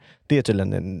 Eller det är tydligen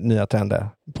den nya trenden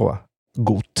på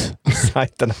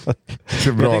Got-sajten.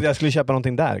 Jag tänkte jag skulle köpa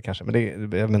någonting där kanske.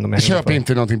 Men jag köper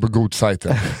inte någonting på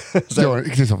Got-sajten. Så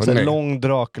en lång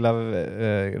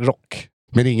Dracula-rock.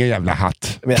 Men ingen jävla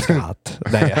hatt. Men jag ska ha hatt.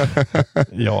 Nej,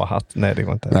 jag har hatt. Nej, det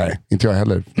går inte. Nej, inte jag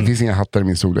heller. Det finns inga hattar i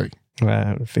min storlek.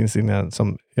 Nej, det finns inga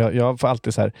som... Jag får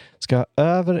alltid så här, ska jag ha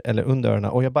över eller under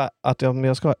öronen? Och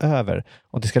jag ska ha över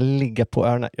och det ska ligga på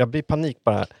öronen. Jag blir panik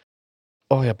bara.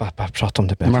 Jag bara pratar om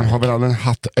det. Man har väl aldrig en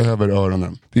hatt över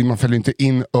öronen? Man fäller inte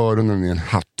in öronen i en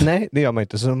hatt. Nej, det gör man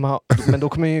inte. Men då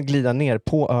kommer den ju glida ner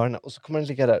på öronen och så kommer den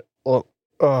ligga där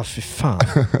och fy fan.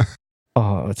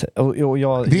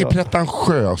 Det är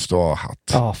pretentiöst att ha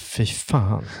hatt. Ja, fy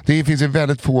fan. Det finns ju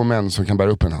väldigt få män som kan bära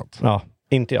upp en hatt. Ja,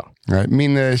 inte jag. Nej,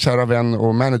 min kära vän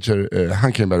och manager,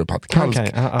 han kan bära upp hatt.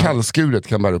 Kallskuret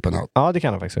kan bära upp en hatt. Ja, det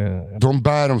kan han faktiskt. De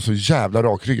bär dem så jävla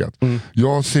rakryggat.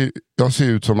 Jag ser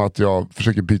ut som att jag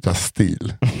försöker byta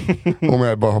stil. Om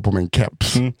jag bara har på mig en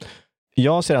keps.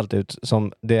 Jag ser alltid ut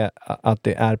som att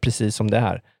det är precis som det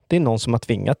är. Det är någon som har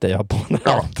tvingat dig att ha på en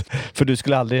hatt. För du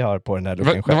skulle aldrig ha på den där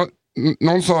looken själv.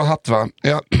 Någon sa hatt, va?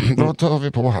 Ja, då tar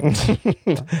vi på hatt.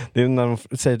 Det är när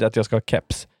de säger att jag ska ha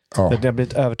keps. Ja. Jag har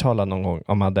blivit övertalad någon gång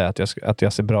om att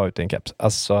jag ser bra ut i en keps.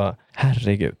 Alltså,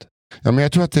 herregud. Ja, men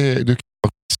jag tror att du kan ha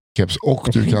keps och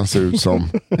du kan se ut som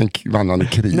en vandrande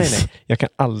kris. Nej, jag kan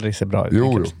aldrig se bra ut i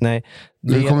en keps. Nej.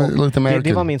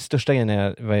 Det var min största grej när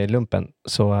jag var i lumpen.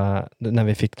 Så när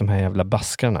vi fick de här jävla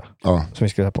baskarna som vi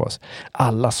skulle ha på oss.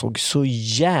 Alla såg så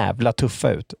jävla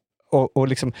tuffa ut. Och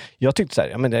liksom, jag tyckte så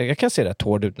här, jag kan se rätt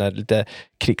hård ut när lite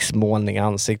krigsmålning i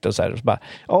ansiktet och så här. Och så bara,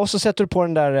 och så sätter du på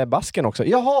den där basken också.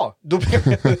 Jaha!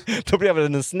 Då blev det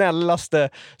den snällaste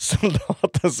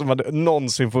soldaten som hade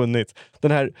någonsin funnits.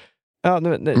 Den här... Ja,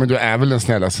 men du är väl den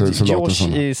snällaste soldaten?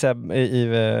 Josh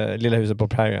i Lilla huset på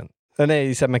prärien. Nej,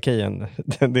 i Seb McKayen,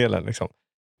 den delen liksom.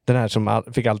 Den här som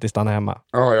fick alltid stanna hemma.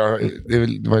 Ja,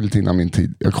 det var lite innan min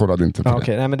tid. Jag kollade inte på det.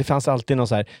 Okay. Nej, men det fanns alltid någon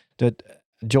så här... Du vet,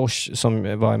 Josh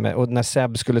som var med, och när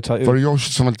Seb skulle ta ut... Var det Josh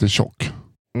som var lite tjock?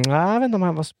 Nej, jag vet inte om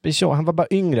han var tjock. Han var bara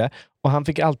yngre. Och han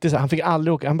fick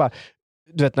aldrig åka. Han bara...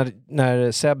 Du vet,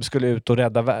 när Seb skulle ut och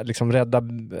rädda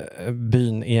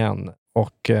byn igen.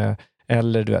 Och...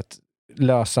 eller du vet,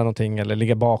 lösa någonting eller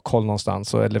ligga bakhåll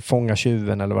någonstans eller fånga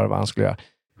tjuven eller vad det var han skulle göra.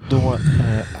 Då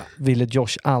ville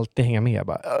Josh alltid hänga med.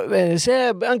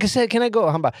 Seb, Uncle Seb, can I go?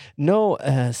 Han bara, no,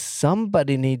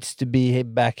 somebody needs to be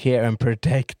back here and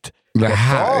protect the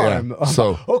farm.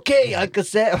 Okej, Uncle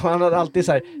Seb. Han hade alltid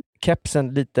så här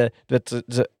kepsen lite, du vet,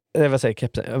 vad säger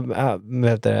kepsen?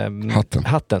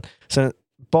 Hatten. Sen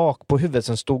bak på huvudet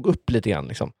som stod upp lite grann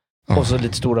liksom. Och så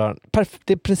lite stora,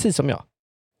 det är precis som jag.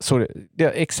 Så det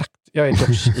är exakt, jag är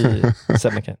Josh i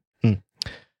Seb McKayen.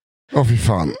 Fy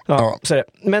fan. Ja.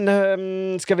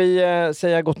 Men ska vi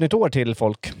säga gott nytt år till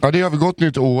folk? Ja, det har vi gott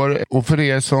nytt år. Och för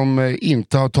er som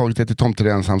inte har tagit det till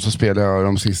Tomterensam så spelar jag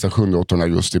de sista 7-8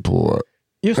 augusti på...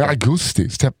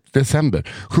 December.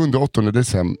 7-8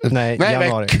 december. Nej,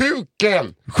 januari.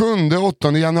 Kuken!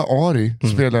 7-8 januari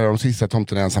spelar jag de sista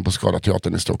Tomterensam på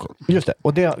Skalateatern i Stockholm. Just det,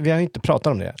 och vi har inte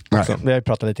pratat om det. Vi har ju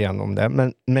pratat lite grann om det.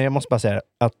 Men jag måste bara säga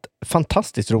att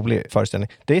fantastiskt rolig föreställning.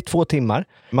 Det är 2 timmar.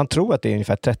 Man tror att det är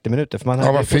ungefär 30 minuter.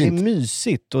 För det är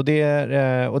mysigt. Och det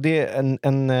är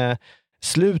en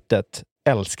slutet...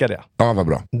 älskar det. Ja, vad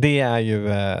bra. Det är ju,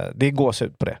 det är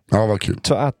gåshud på det. Ja, vad kul.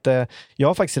 Så att jag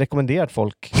har faktiskt rekommenderat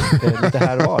folk lite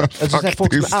här och var. Alltså,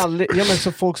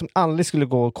 folk som aldrig skulle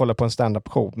gå och kolla på en stand-up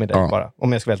show med dig bara,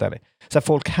 om jag ska vara helt ärlig. Så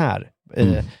folk här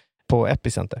på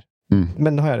Epicenter.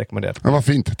 Men det har jag rekommenderat. Ja, vad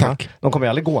fint, tack. Ja, de kommer ju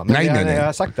aldrig gå, men jag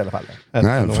har sagt det i alla fall.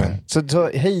 Så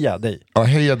heja dig. Ja,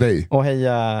 heja dig. Och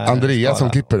heja Andreas som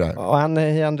klipper där. Och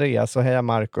heja Andreas och heja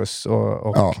Marcus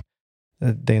och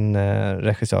din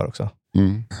regissör också.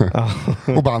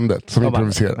 Och bandet som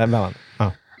improviserar.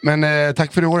 Men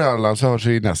tack för det år alla, så hörs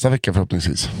vi nästa vecka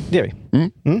förhoppningsvis. Det gör vi.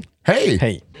 Hej!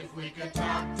 Hej!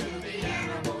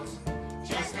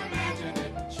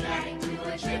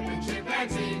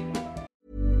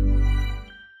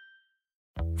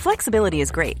 Flexibility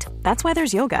is great. That's why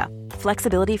there's yoga.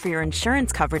 Flexibility for your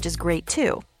insurance coverage is great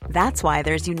too. That's why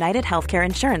there's United Healthcare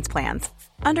Insurance Plans.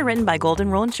 Underwritten by Golden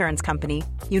Rule Insurance Company,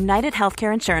 United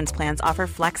Healthcare Insurance Plans offer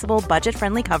flexible,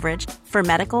 budget-friendly coverage for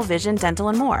medical, vision, dental,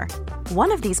 and more.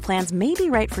 One of these plans may be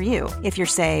right for you if you're,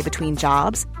 say, between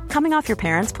jobs, coming off your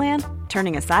parents' plan,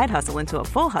 turning a side hustle into a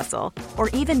full hustle, or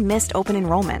even missed open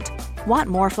enrollment. Want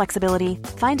more flexibility?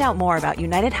 Find out more about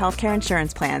United Healthcare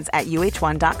Insurance Plans at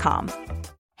uh1.com.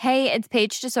 Hey, it's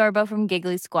Paige DeSorbo from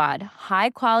Giggly Squad.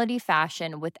 High quality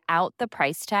fashion without the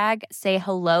price tag. Say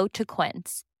hello to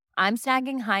Quince. I'm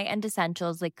snagging high-end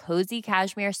essentials like cozy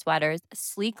cashmere sweaters,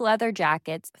 sleek leather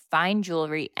jackets, fine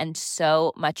jewelry, and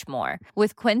so much more.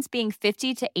 With Quince being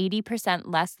 50 to 80%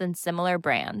 less than similar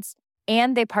brands.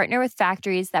 And they partner with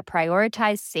factories that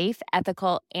prioritize safe,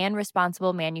 ethical, and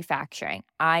responsible manufacturing.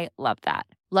 I love that.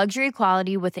 Luxury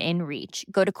quality within reach.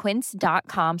 Go to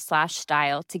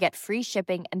quince.com/style to get free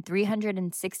shipping and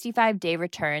 365-day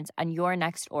returns on your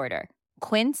next order.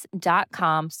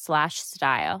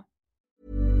 Quince.com/style.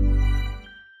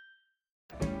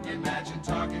 Imagine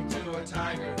talking to a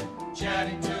tiger,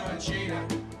 chatting to a cheetah.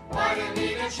 What a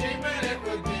neat achievement it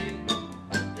would be